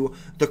all into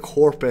the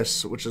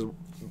corpus, which is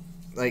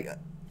like...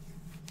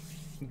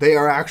 They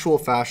are actual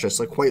fascists.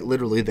 Like, quite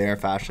literally, they are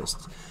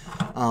fascists.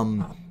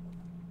 But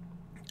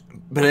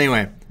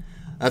anyway,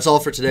 that's all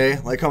for today.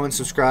 Like, comment,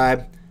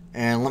 subscribe,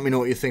 and let me know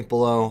what you think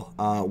below.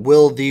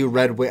 Will the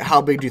red wave...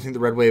 How big do you think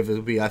the red wave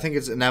will be? I think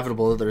it's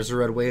inevitable that there's a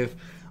red wave.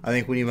 I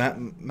think when you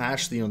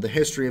match the, you know, the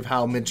history of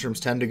how midterms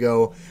tend to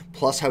go,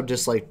 plus how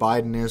disliked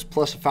Biden is,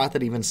 plus the fact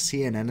that even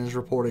CNN is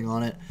reporting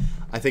on it,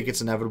 I think it's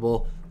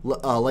inevitable.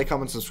 Like,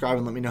 comment, subscribe,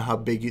 and let me know how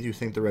big you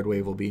think the red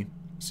wave will be.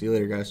 See you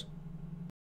later, guys.